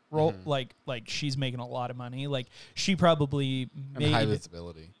dollar role. Like she's making a lot of money. Like, she probably made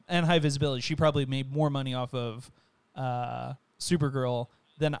and high visibility. She probably made more money off of Supergirl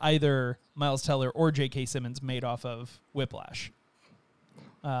than either Miles Teller or J.K. Simmons made off of Whiplash.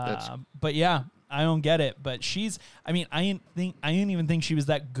 But yeah, I don't get it. But I didn't even think she was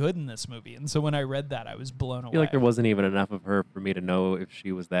that good in this movie. And so when I read that, I was blown away. I feel like there wasn't even enough of her for me to know if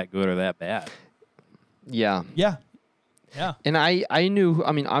she was that good or that bad. Yeah. Yeah. And I knew,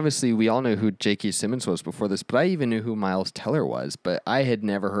 obviously we all know who J.K. Simmons was before this, but I even knew who Miles Teller was, but I had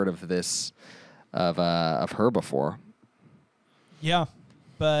never heard of this, of her before. Yeah.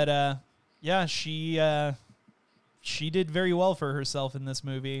 But yeah, she did very well for herself in this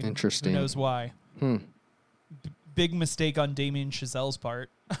movie. Interesting. Who knows why? Big mistake on Damien Chazelle's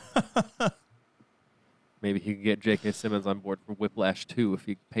part. Maybe he could get J.K. Simmons on board for Whiplash 2 if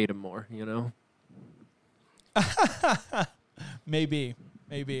he paid him more, you know? Maybe.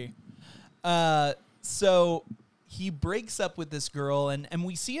 So he breaks up with this girl, and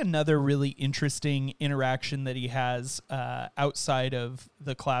we see another really interesting interaction that he has outside of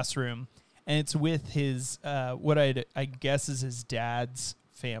the classroom, and it's with his what I guess is his dad's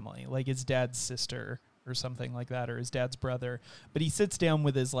family, like his dad's sister or something like that, or his dad's brother. But he sits down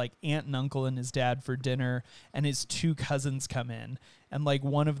with his like aunt and uncle and his dad for dinner, and his two cousins come in, and like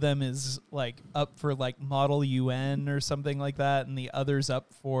one of them is like up for like Model UN or something like that, and the other's up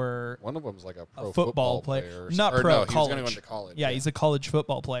for One of them's like a pro football player. Not or pro, no, he was college. going to go into college. Yeah, he's a college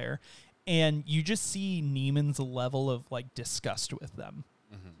football player. And you just see Neiman's level of like disgust with them.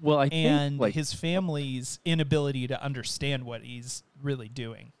 Well, I And think like his family's inability to understand what he's really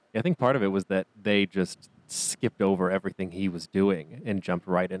doing. I think part of it was that they just skipped over everything he was doing and jumped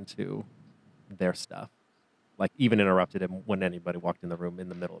right into their stuff. Like even interrupted him when anybody walked in the room in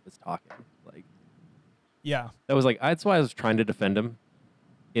the middle of his talking. Like Yeah. that was like that's why I was trying to defend him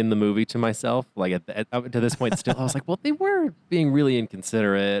in the movie to myself. Like to this point, still I was like, well, they were being really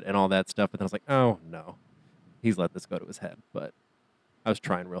inconsiderate and all that stuff. But then I was like, oh no, he's let this go to his head. But I was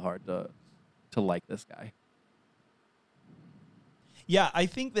trying real hard to like this guy. Yeah, I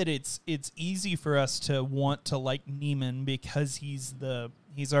think that it's easy for us to want to like Neiman because he's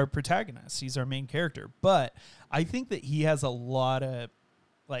our protagonist. He's our main character. But I think that he has a lot of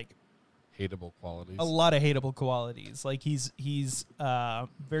like hateable qualities. a lot of hateable qualities. Like he's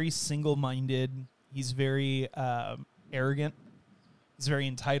very single-minded. He's very arrogant. He's very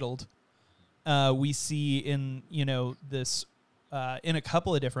entitled. We see in this in a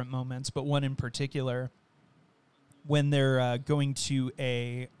couple of different moments, but one in particular when they're going to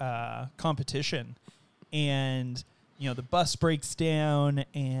a competition, and the bus breaks down,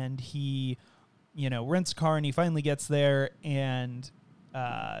 and he rents a car, and he finally gets there, and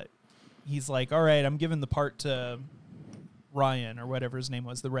he's like, all right, I'm giving the part to Ryan or whatever his name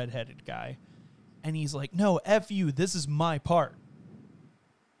was, the redheaded guy. And he's like, no, F you, this is my part.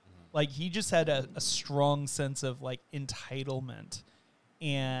 Like, he just had a strong sense of, like, entitlement.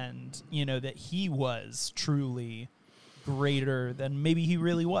 And, that he was truly greater than maybe he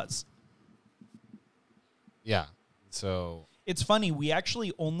really was. Yeah. So It's funny, we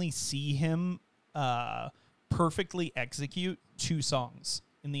actually only see him perfectly execute 2 songs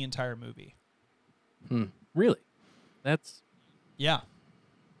in the entire movie. Really? That's Yeah.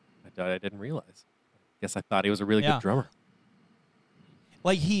 I didn't realize. Guess I thought he was a really Yeah. good drummer.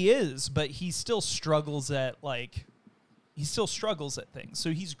 Like, he is, but he still struggles at, things.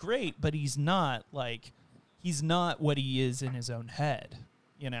 So he's great, but he's not what he is in his own head,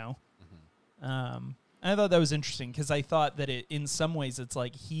 I thought that was interesting because I thought that in some ways it's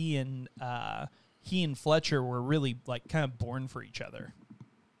like he and Fletcher were really like kind of born for each other.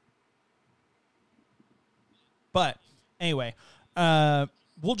 But anyway,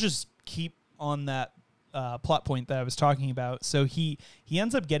 we'll just keep on that plot point that I was talking about. So he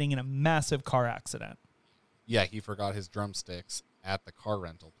ends up getting in a massive car accident. yeah, he forgot his drumsticks at the car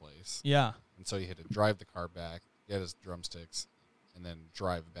rental place. Yeah. And so he had to drive the car back, get his drumsticks, and then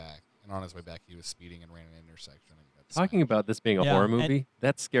drive back. And on his way back, he was speeding and ran an intersection. And got Talking smacked. about this being a Yeah, horror and- movie,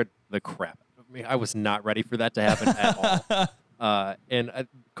 that scared the crap out of me. I was not ready for that to happen at all. And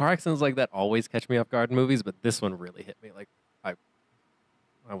car accidents like that always catch me off guard in movies, but this one really hit me. Like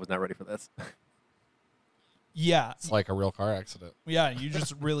I was not ready for this. Yeah. It's like a real car accident. Yeah, you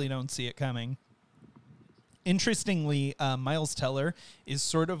just really don't see it coming. Interestingly, Miles Teller is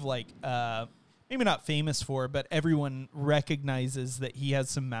sort of like, maybe not famous for, but everyone recognizes that he has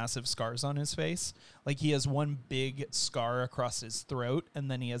some massive scars on his face. Like, he has one big scar across his throat, and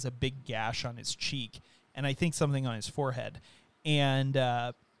then he has a big gash on his cheek, and I think something on his forehead. And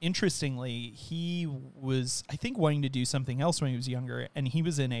interestingly, he was, I think, wanting to do something else when he was younger, and he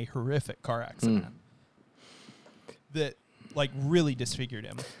was in a horrific car accident that like really disfigured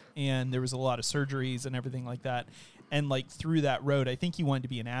him, and there was a lot of surgeries and everything like that. And like through that road, I think he wanted to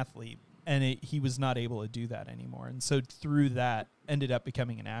be an athlete, and he was not able to do that anymore. And so through that, ended up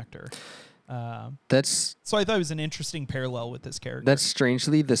becoming an actor. That's So I thought it was an interesting parallel with this character. That's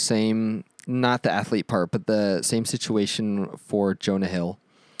strangely the same, not the athlete part, but the same situation for Jonah Hill.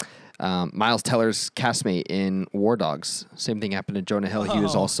 Miles Teller's castmate in War Dogs. Same thing happened to Jonah Hill. He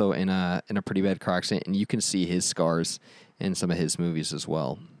was Oh. also in a pretty bad car accident, and you can see his scars in some of his movies as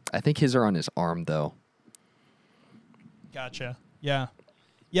well. I think his are on his arm though. Gotcha. Yeah.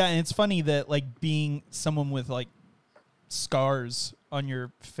 Yeah, and it's funny that like being someone with like scars on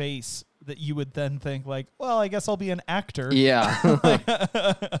your face that you would then think like, well, I guess I'll be an actor. Yeah.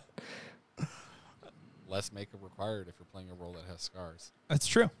 Less makeup required if you're playing a role that has scars. It's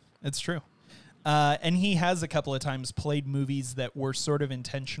true. It's true. And he has a couple of times played movies that were sort of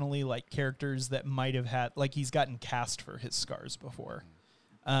intentionally like characters that might have had, like he's gotten cast for his scars before.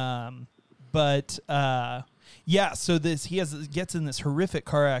 Yeah, so gets in this horrific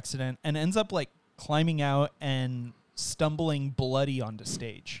car accident and ends up like climbing out and stumbling bloody onto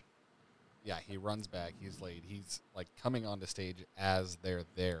stage. Yeah, he runs back. He's late. He's like coming onto stage as they're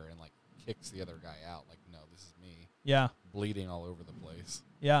there and like kicks the other guy out. Like, no, this is me. Yeah. Bleeding all over the place.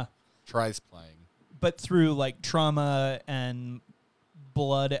 Yeah. Tries playing. But through like trauma and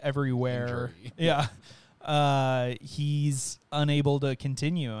blood everywhere. Injury. Yeah. He's unable to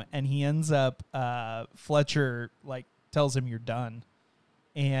continue, and he ends up Fletcher like tells him you're done,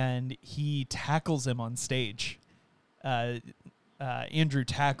 and he tackles him on stage. Andrew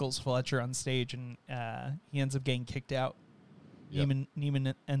tackles Fletcher on stage, and he ends up getting kicked out. Yep.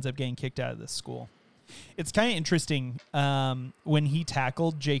 Neiman ends up getting kicked out of this school. It's kind of interesting. When he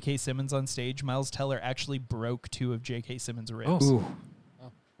tackled J.K. Simmons on stage, Miles Teller actually broke 2 of J.K. Simmons' ribs. Ooh.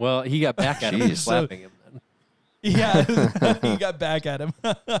 Well, he got back at him for Jeez. slapping him then. Yeah, he got back at him.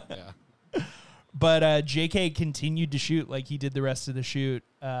 Yeah. But J.K. continued to shoot like he did the rest of the shoot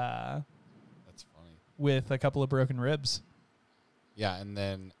That's funny. with a couple of broken ribs. Yeah, and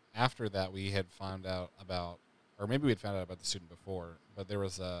then after that, we had found out about, or maybe we had found out about the student before, but there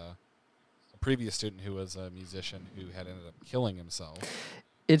was a previous student who was a musician who had ended up killing himself.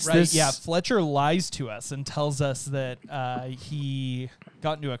 It's Right, this. yeah. Fletcher lies to us and tells us that he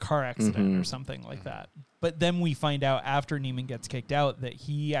got into a car accident or something like that. But then we find out after Neiman gets kicked out that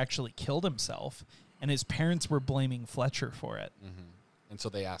he actually killed himself, and his parents were blaming Fletcher for it. Mm-hmm. And so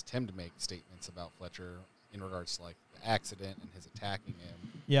they asked him to make statements about Fletcher in regards to like the accident and his attacking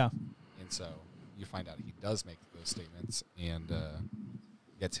him. Yeah. And so you find out he does make those statements and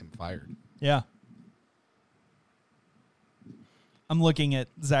gets him fired. Yeah. I'm looking at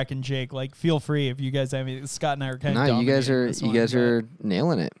Zach and Jake. Like, feel free if you guys have any. Scott and I are kind of. No, you guys are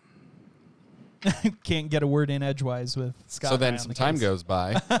nailing it. can't get a word in edgewise with Scott. So and I then on some the time case. goes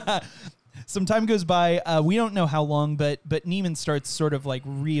by. Some time goes by. We don't know how long, but Neiman starts sort of like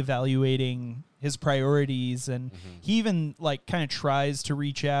reevaluating his priorities, and he even like kind of tries to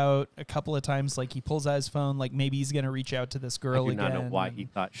reach out a couple of times. Like he pulls out his phone, like maybe he's gonna reach out to this girl I do again. not know why he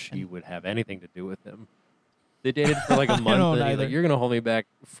thought she would have anything to do with him. They dated for like a month, don't and he's either. like, "You're gonna hold me back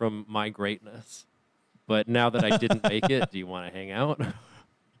from my greatness." But now that I didn't make it, do you want to hang out?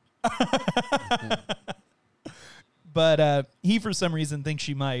 But he, for some reason, thinks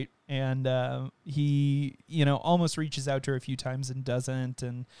she might, and he, almost reaches out to her a few times and doesn't,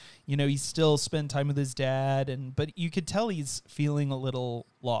 and he still spent time with his dad, but you could tell he's feeling a little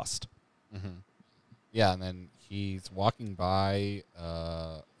lost. Yeah, and then he's walking by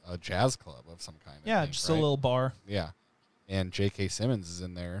a jazz club of some kind. Yeah, I think, just right? a little bar. Yeah, and J.K. Simmons is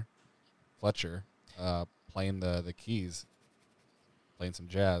in there, Fletcher, playing the keys, playing some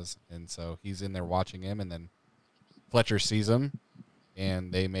jazz, and so he's in there watching him, and then Fletcher sees him,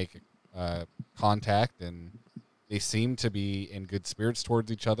 and they make contact, and they seem to be in good spirits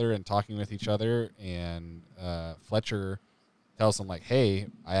towards each other and talking with each other, and Fletcher tells him, like, hey,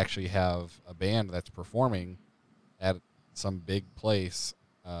 I actually have a band that's performing at some big place,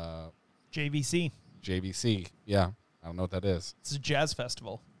 JVC. JVC. Yeah, I don't know what that is. It's a jazz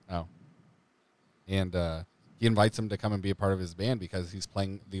festival. Oh. And he invites him to come and be a part of his band because he's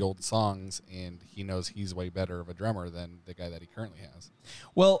playing the old songs, and he knows he's way better of a drummer than the guy that he currently has.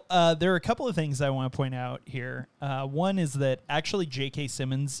 Well, there are a couple of things I want to point out here. One is that actually J.K.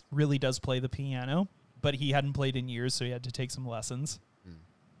 Simmons really does play the piano, but he hadn't played in years, so he had to take some lessons.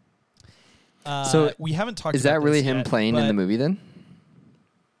 So we haven't talked Is about that really this him yet, playing in the but movie then?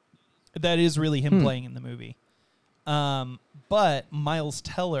 That is really him playing in the movie. But Miles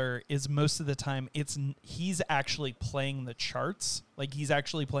Teller is most of the time he's actually playing the charts, like he's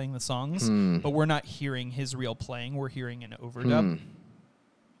actually playing the songs, but we're not hearing his real playing. We're hearing an overdub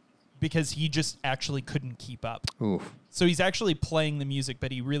because he just actually couldn't keep up. Oof. So he's actually playing the music,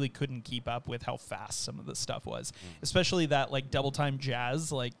 but he really couldn't keep up with how fast some of the stuff was, especially that like double time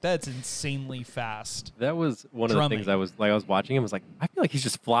jazz. Like that's insanely fast. That was one of the things I was watching him. I was like, I feel like he's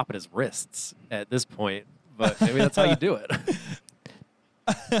just flopping his wrists at this point. But maybe that's how you do it.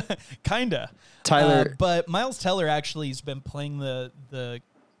 Kinda. Tyler. But Miles Teller actually has been playing the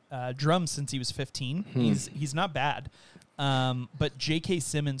drums since he was 15. He's not bad. But J.K.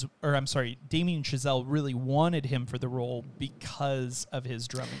 Simmons, or I'm sorry, Damien Chazelle really wanted him for the role because of his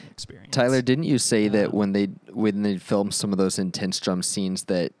drumming experience. Tyler, didn't you say that when they filmed some of those intense drum scenes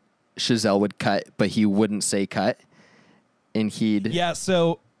that Chazelle would cut, but he wouldn't say cut, and he'd Yeah,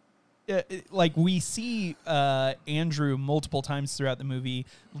 so like we see Andrew multiple times throughout the movie,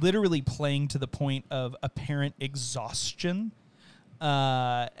 literally playing to the point of apparent exhaustion,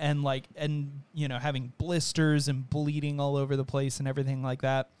 and having blisters and bleeding all over the place and everything like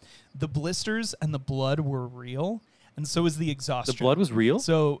that. The blisters and the blood were real, and so was the exhaustion. The blood was real?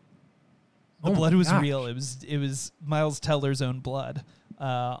 So the Oh my blood was gosh. real. It was Miles Teller's own blood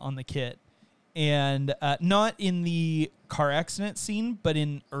on the kit. And not in the car accident scene, but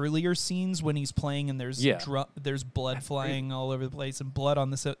in earlier scenes when he's playing and there's Yeah. there's blood flying all over the place and blood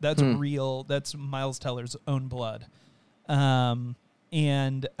on the that's real. That's Miles Teller's own blood. In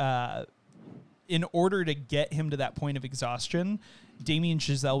order to get him to that point of exhaustion, Damien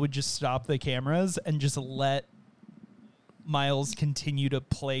Chazelle would just stop the cameras and just let Miles continue to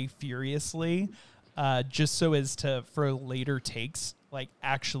play furiously, just so as to, for later takes, like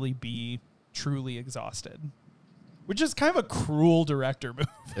actually be truly exhausted, which is kind of a cruel director move.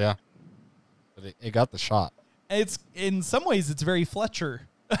 Yeah. But it got the shot. It's in some ways it's very Fletcher.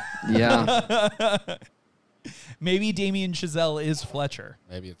 yeah. Maybe Damien Chazelle is Fletcher.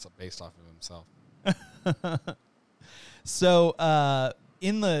 Maybe it's based off of himself. So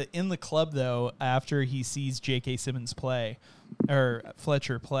in the club though, after he sees J.K. Simmons play or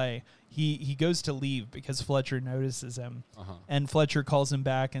Fletcher play, he goes to leave because Fletcher notices him. And Fletcher calls him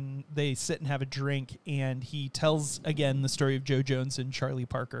back and they sit and have a drink, and he tells again the story of Joe Jones and Charlie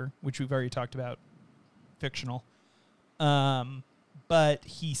Parker, which we've already talked about, fictional. But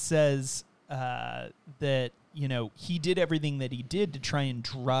he says that, you know, he did everything that he did to try and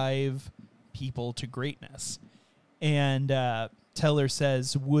drive people to greatness. And Teller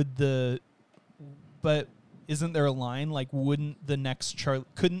says, but isn't there a line like, couldn't the next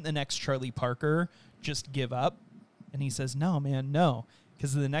Charlie Parker just give up? And he says, no, man, no,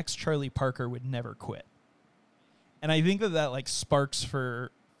 because the next Charlie Parker would never quit. And I think that like sparks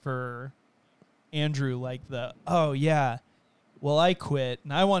for Andrew, like oh yeah, well, I quit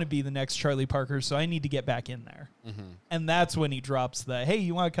and I want to be the next Charlie Parker, so I need to get back in there. And that's when he drops hey,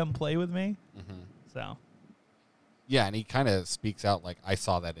 you want to come play with me? So. Yeah, and he kind of speaks out like, I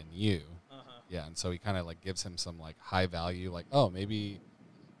saw that in you. Yeah, and so he kind of like gives him some like high value, like, oh, maybe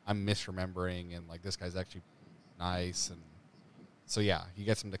I'm misremembering, and like this guy's actually nice. And so yeah, he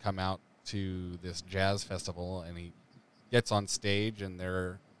gets him to come out to this jazz festival, and he gets on stage, and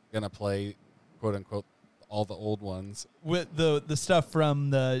they're gonna play, quote unquote, all the old ones with the stuff from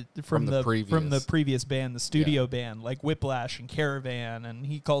the previous band, the studio band, like Whiplash and Caravan, and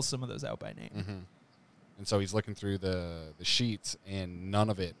he calls some of those out by name. And so he's looking through the sheets, and none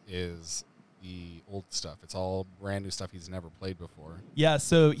of it is the old stuff. It's all brand new stuff he's never played before. Yeah,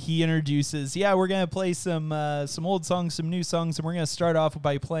 so he introduces, we're going to play some old songs, some new songs, and we're going to start off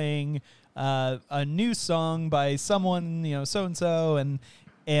by playing a new song by someone, you know, so-and-so,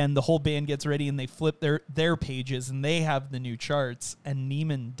 and the whole band gets ready, and they flip their pages, and they have the new charts, and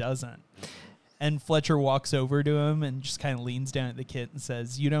Neiman doesn't. And Fletcher walks over to him and just kind of leans down at the kit and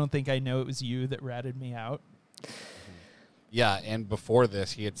says, you don't think I know it was you that ratted me out? Yeah, and before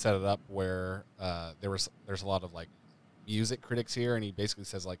this, he had set it up where there's a lot of like music critics here, and he basically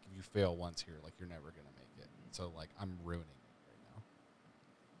says like, if you fail once here, like you're never gonna make it. So like I'm ruining it right now.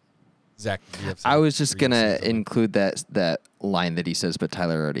 Zach, do you have I was just something? gonna include that line that he says, but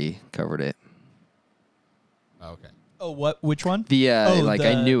Tyler already covered it. Oh, okay. Oh, what? Which one?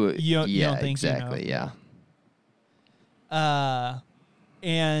 I knew it. You don't yeah, think exactly. you know. Yeah.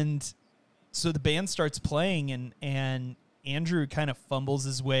 And so the band starts playing, and Andrew kind of fumbles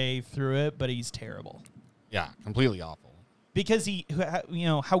his way through it, but he's terrible. Yeah, completely awful. Because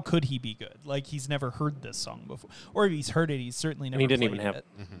how could he be good? Like, he's never heard this song before. Or if he's heard it, he's certainly never And he didn't played even have it.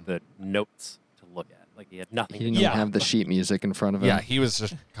 the notes to look at. Like, he had nothing. He didn't to even go have off the of. sheet music in front of him. Yeah, he was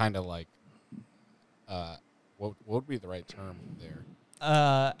just kind of like, what would be the right term there?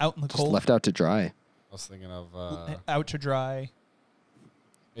 Out in the Just cold, left out to dry. I was thinking of, out to dry.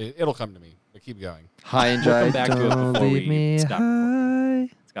 it'll come to me, but keep going. High and We'll dry. come back to it Don't before leave we me stop high.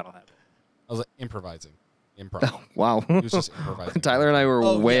 Scott will have it. I was like, improvising. Improv. Wow. He was just improvising. Tyler and I were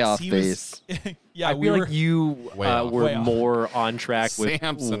Oh, way yes, off he base. was- yeah, I we feel were. like you Way off. were Way off. more on track with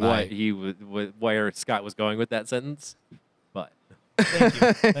Samsonite. with where Scott was going with that sentence. But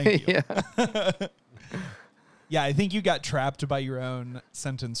Thank you. Yeah. Yeah, I think you got trapped by your own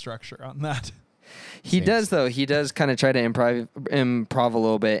sentence structure on that. He Same does stuff. though. He does kind of try to improv a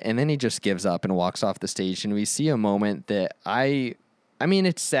little bit, and then he just gives up and walks off the stage. And we see a moment that I mean,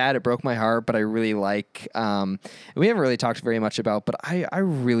 it's sad. It broke my heart, but I really like. We haven't really talked very much about, but I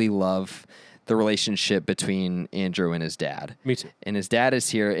really love the relationship between Andrew and his dad. Me too. And his dad is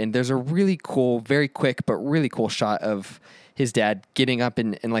here, and there's a really cool, very quick but really cool shot of his dad getting up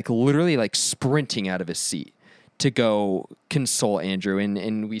and like literally like sprinting out of his seat to go console Andrew,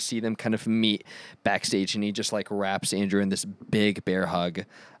 and we see them kind of meet backstage, and he just like wraps Andrew in this big bear hug.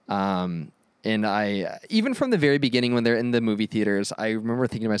 And I, even from the very beginning when they're in the movie theaters, I remember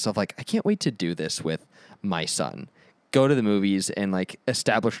thinking to myself, like, I can't wait to do this with my son. Go to the movies and like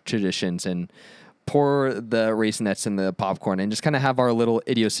establish traditions and pour the Raisinets in the popcorn and just kind of have our little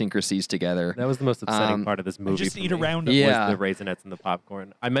idiosyncrasies together. That was the most upsetting part of this movie. just for eat me, around 'em. Yeah. was the Raisinets and the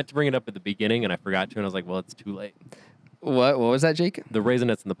popcorn. I meant to bring it up at the beginning, and I forgot to, and I was like, well, it's too late. What was that, Jake? The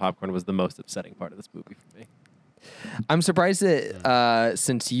Raisinets and the popcorn was the most upsetting part of this movie for me. I'm surprised that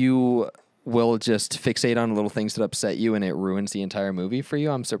since you will just fixate on little things that upset you and it ruins the entire movie for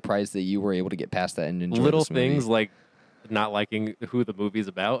you, I'm surprised that you were able to get past that and enjoy Little this movie. things like not liking who the movie's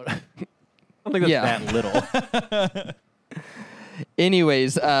about. I don't think that's Yeah. that little.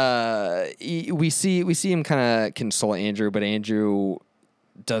 Anyways, we see him kind of console Andrew, but Andrew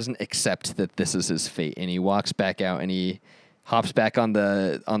doesn't accept that this is his fate, and he walks back out and he hops back on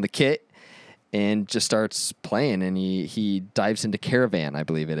the kit and just starts playing, and he dives into Caravan, I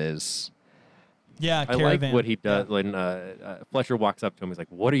believe it is. Yeah, I Caravan. like what he does when Fletcher walks up to him. He's like,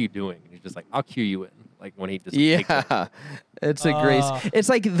 "What are you doing?" And he's just like, "I'll cue you in." Like when he just takes it. Yeah, it's a great. It's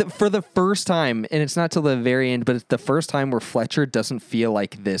like for the first time, and it's not till the very end, but it's the first time where Fletcher doesn't feel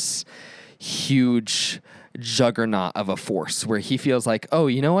like this huge juggernaut of a force, where he feels like, oh,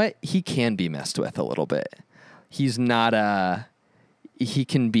 you know what, he can be messed with a little bit. He's not he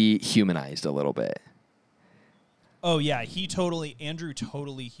can be humanized a little bit. Oh yeah, Andrew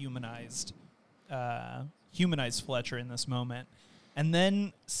totally humanized Fletcher in this moment. And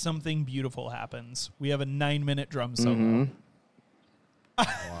then something beautiful happens. We have a 9-minute drum solo. Mm-hmm.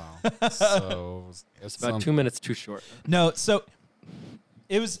 Wow. So It's about 2 minutes too short. No, so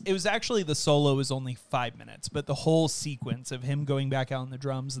it was actually, the solo was only 5 minutes, but the whole sequence of him going back out on the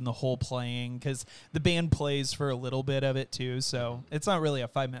drums and the whole playing, because the band plays for a little bit of it too, so it's not really a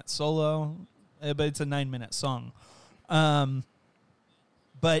 5-minute solo, but it's a 9-minute song. But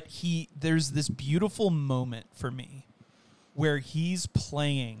there's this beautiful moment for me where he's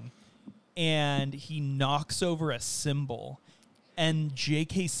playing and he knocks over a cymbal, and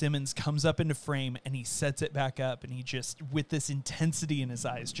J.K. Simmons comes up into frame and he sets it back up, and he just, with this intensity in his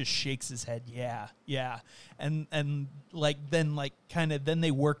eyes, just shakes his head. Yeah, yeah. And then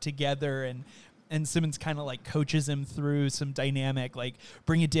they work together, and Simmons kind of like coaches him through some dynamic, like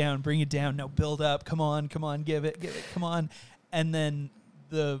bring it down, no, build up, come on, give it, come on. And then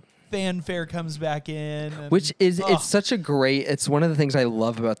the fanfare comes back in, Which is, it's one of the things I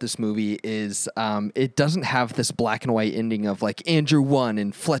love about this movie is it doesn't have this black and white ending of like Andrew won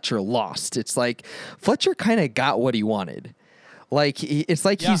and Fletcher lost. It's like Fletcher kind of got what he wanted. Like it's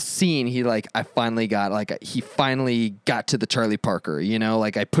like he's seen, I finally got, he finally got to the Charlie Parker, you know,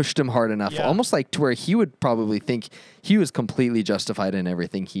 like I pushed him hard enough, almost like to where he would probably think he was completely justified in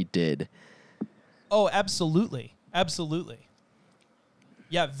everything he did. Oh, absolutely. Absolutely.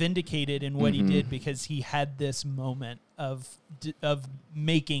 Yeah, vindicated in what he did, because he had this moment of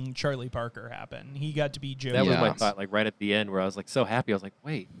making Charlie Parker happen. He got to be Joe. That was my Yeah. thought, like right at the end, where I was like so happy. I was like,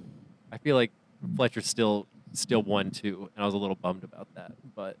 wait, I feel like Fletcher still won too, and I was a little bummed about that.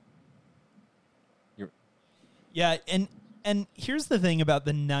 But Yeah, and here's the thing about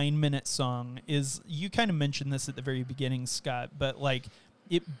the 9-minute song is, you kind of mentioned this at the very beginning, Scott, but like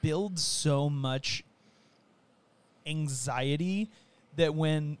it builds so much anxiety that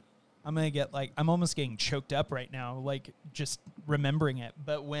when I'm almost getting choked up right now, like just remembering it.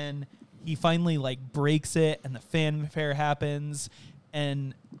 But when he finally like breaks it and the fanfare happens,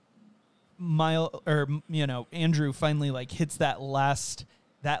 and Andrew finally like hits that last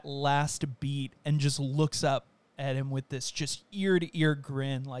beat and just looks up at him with this just ear to ear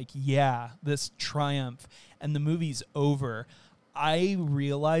grin, like, yeah, this triumph, and the movie's over. I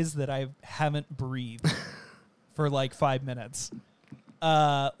realized that I haven't breathed for like 5 minutes.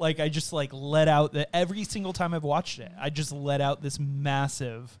 I just like let out every single time I've watched it, I just let out this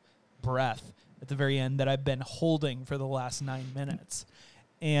massive breath at the very end that I've been holding for the last 9 minutes.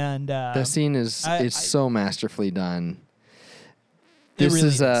 And The scene is so masterfully done. It This really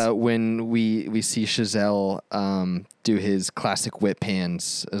is when we see Chazelle do his classic whip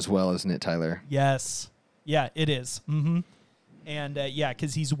hands as well, isn't it, Tyler? yes, yeah, it is. Mm-hmm. And yeah,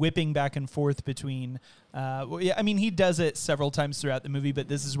 because he's whipping back and forth between. I mean, he does it several times throughout the movie, but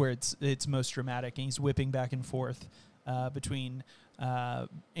this is where it's most dramatic, and he's whipping back and forth between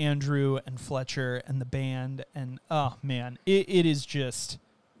Andrew and Fletcher and the band, and oh man, it is just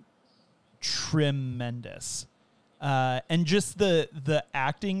tremendous. And just the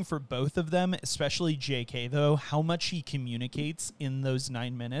acting for both of them, especially JK, though, how much he communicates in those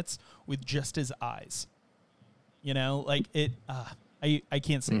 9 minutes with just his eyes. You know, like it, I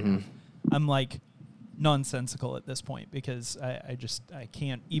can't say enough. I'm like nonsensical at this point because I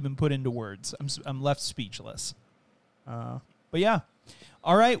can't even put into words. I'm left speechless. But yeah.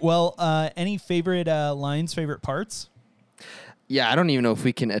 All right. Well, any favorite lines, favorite parts? Yeah, I don't even know if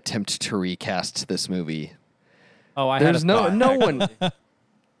we can attempt to recast this movie. Oh, I There's had a thought, no one.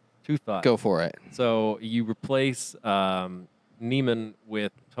 Two thoughts. Go for it. So you replace Neiman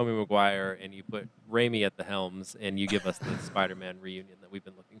with Tobey Maguire, and you put Raimi at the helms, and you give us the Spider-Man reunion that we've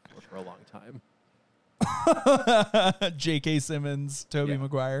been looking for a long time. J.K. Simmons, Tobey Yeah.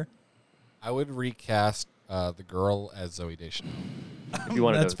 Maguire. I would recast the girl as Zooey Deschanel. If you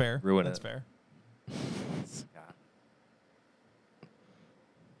wanted That's to fair. ruin That's it. fair. Scott.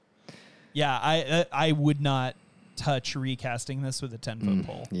 Yeah, I would not touch recasting this with a 10-foot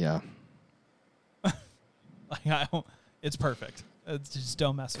pole. Yeah. Like it's perfect. Just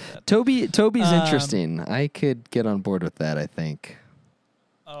don't mess with it. Toby's interesting. I could get on board with that, I think.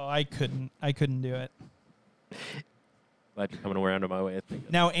 Oh, I couldn't do it. Glad you're coming around to my way of thinking.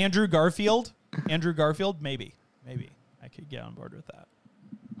 Now, Andrew Garfield, maybe I could get on board with that.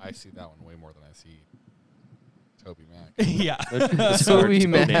 I see that one way more than I see Toby Mac. Yeah. Toby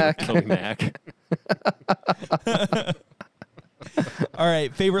Mac. Toby Mac. All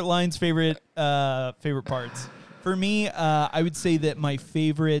right, favorite lines, favorite parts. For me, I would say that my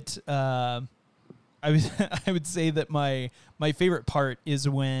favorite. I would say that my favorite part is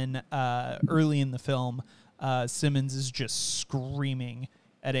when early in the film, Simmons is just screaming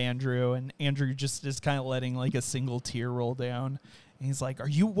at Andrew, and Andrew just is kind of letting like a single tear roll down. And he's like, "Are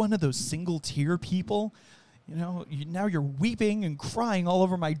you one of those single tear people? You know, now you're weeping and crying all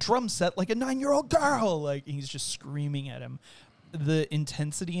over my drum set like a 9-year-old girl." Like he's just screaming at him. The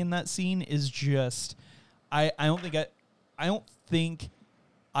intensity in that scene is just. I don't think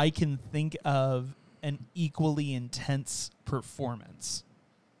I can think of an equally intense performance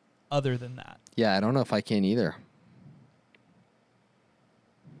other than that. Yeah, I don't know if I can either.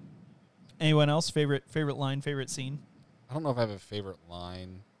 Anyone else? Favorite line, favorite scene? I don't know if I have a favorite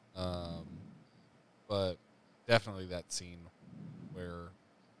line, but definitely that scene where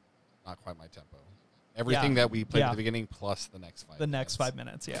not quite my tempo. Everything that we played at the beginning plus the next 5 minutes. The next 5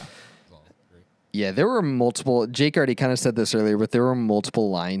 minutes, yeah. It's all great. Yeah, there were multiple. Jake already kind of said this earlier, but there were multiple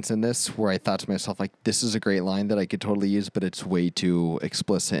lines in this where I thought to myself, like, this is a great line that I could totally use, but it's way too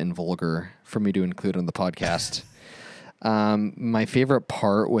explicit and vulgar for me to include on the podcast. My favorite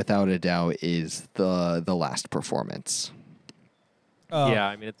part, without a doubt, is the last performance. Yeah,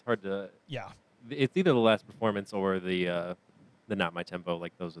 I mean, it's hard to. Yeah. It's either the last performance or the Not My Tempo.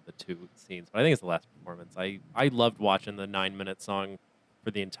 Like, those are the two scenes. But I think it's the last performance. I loved watching the 9-minute song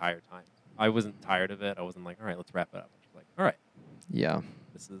for the entire time. I wasn't tired of it. I wasn't like, all right, let's wrap it up. I was like, all right, Yeah.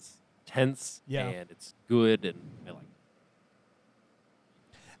 this is tense Yeah. and it's good and I like it.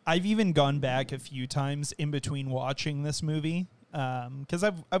 I've even gone back a few times in between watching this movie because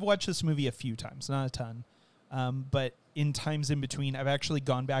I've watched this movie a few times, not a ton, but in times in between, I've actually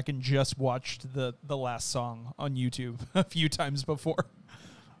gone back and just watched the last song on YouTube a few times before.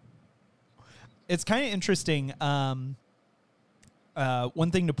 It's kind of interesting. One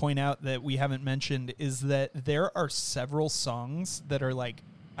thing to point out that we haven't mentioned is that there are several songs that are like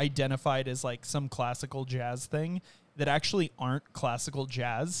identified as like some classical jazz thing that actually aren't classical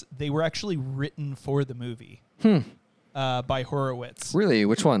jazz. They were actually written for the movie by Horowitz. Really?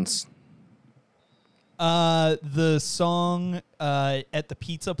 Which ones? The song at the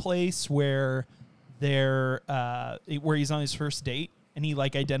pizza place where where he's on his first date and he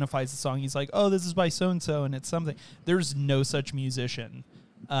like identifies the song. He's like, "Oh, this is by so and so," and it's something. There's no such musician.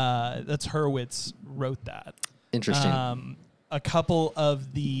 That's Horowitz wrote that. Interesting. A couple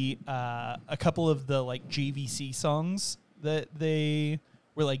of the like JVC songs that they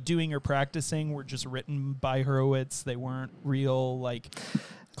were like doing or practicing were just written by Horowitz. They weren't real like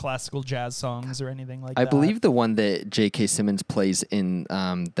classical jazz songs or anything like that. I believe the one that J.K. Simmons plays in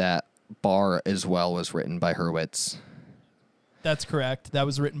that bar as well was written by Hurwitz. That's correct. That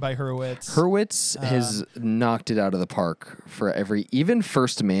was written by Hurwitz. Hurwitz has knocked it out of the park for even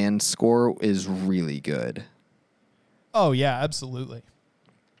First Man score is really good. Oh yeah, absolutely.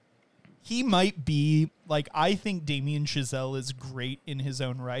 he might be like, I think Damien Chazelle is great in his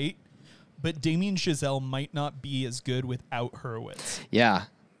own right, but Damien Chazelle might not be as good without Hurwitz. Yeah.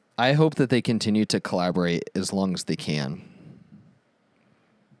 I hope that they continue to collaborate as long as they can.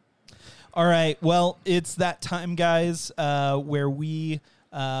 All right. Well, it's that time, guys, where we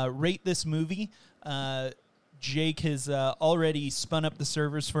rate this movie. Jake has already spun up the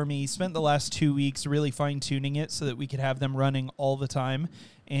servers for me. He spent the last 2 weeks really fine-tuning it so that we could have them running all the time.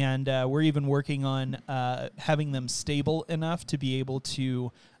 And we're even working on having them stable enough to be able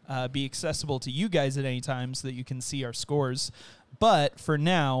to be accessible to you guys at any time so that you can see our scores. But for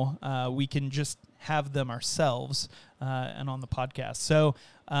now, we can just have them ourselves and on the podcast. So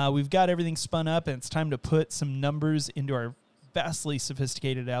we've got everything spun up, and it's time to put some numbers into our vastly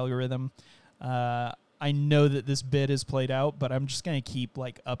sophisticated algorithm. I know that this bit is played out, but I'm just going to keep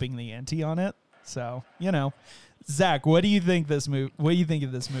like upping the ante on it. So, you know, Zach, what do you think this movie? What do you think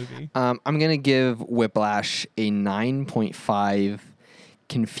of this movie? I'm going to give Whiplash a 9.5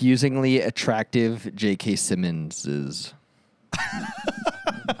 confusingly attractive J.K. Simmonses.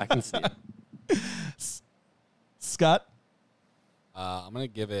 I can see it. Scott? I'm going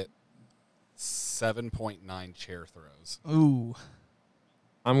to give it 7.9 chair throws. Ooh.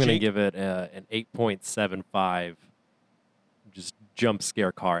 I'm going to Jake? give it an 8.75 just jump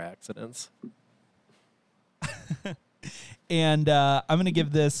scare car accidents. And I'm going to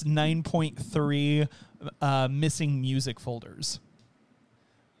give this 9.3 missing music folders.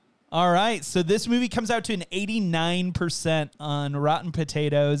 All right, so this movie comes out to an 89% on Rotten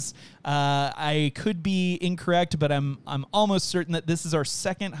Potatoes. I could be incorrect, but I'm almost certain that this is our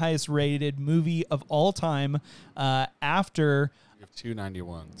second highest rated movie of all time. After We have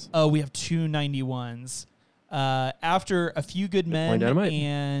 291s. we have 291s. After A Few Good Men Dynamite.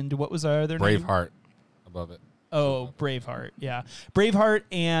 and what was our other name? Braveheart above it. Oh, Braveheart, yeah. Braveheart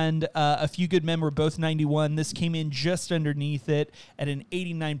and A Few Good Men were both 91. This came in just underneath it at an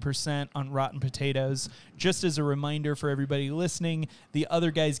 89% on Rotten Potatoes. Just as a reminder for everybody listening, the other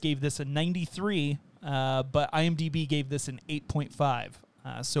guys gave this a 93, but IMDb gave this an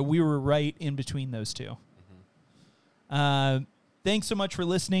 8.5. So we were right in between those two. Thanks so much for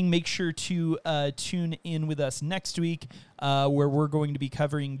listening. Make sure to tune in with us next week where we're going to be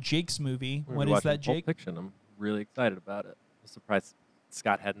covering Jake's movie. We're What gonna is be that, watching Jake? Pulp Fiction. I'm really excited about it. I'm surprised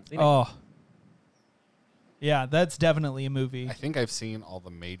Scott hadn't seen it. Oh, yeah, that's definitely a movie. I think I've seen all the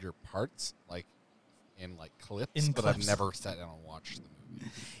major parts, like in like clips, In but clips. I've never sat down and watched the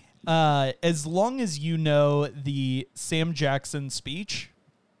movie. As long as you know the Sam Jackson speech,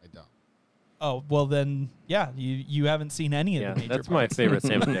 I don't. oh well, then yeah, you haven't seen any of Yeah, the major. that's my parts. favorite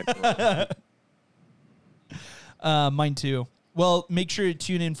Sam Jackson role. Mine too. Well, make sure to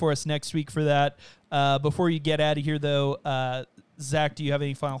tune in for us next week for that. Before you get out of here, though, Zach, do you have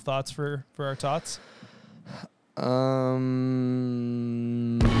any final thoughts for our tots?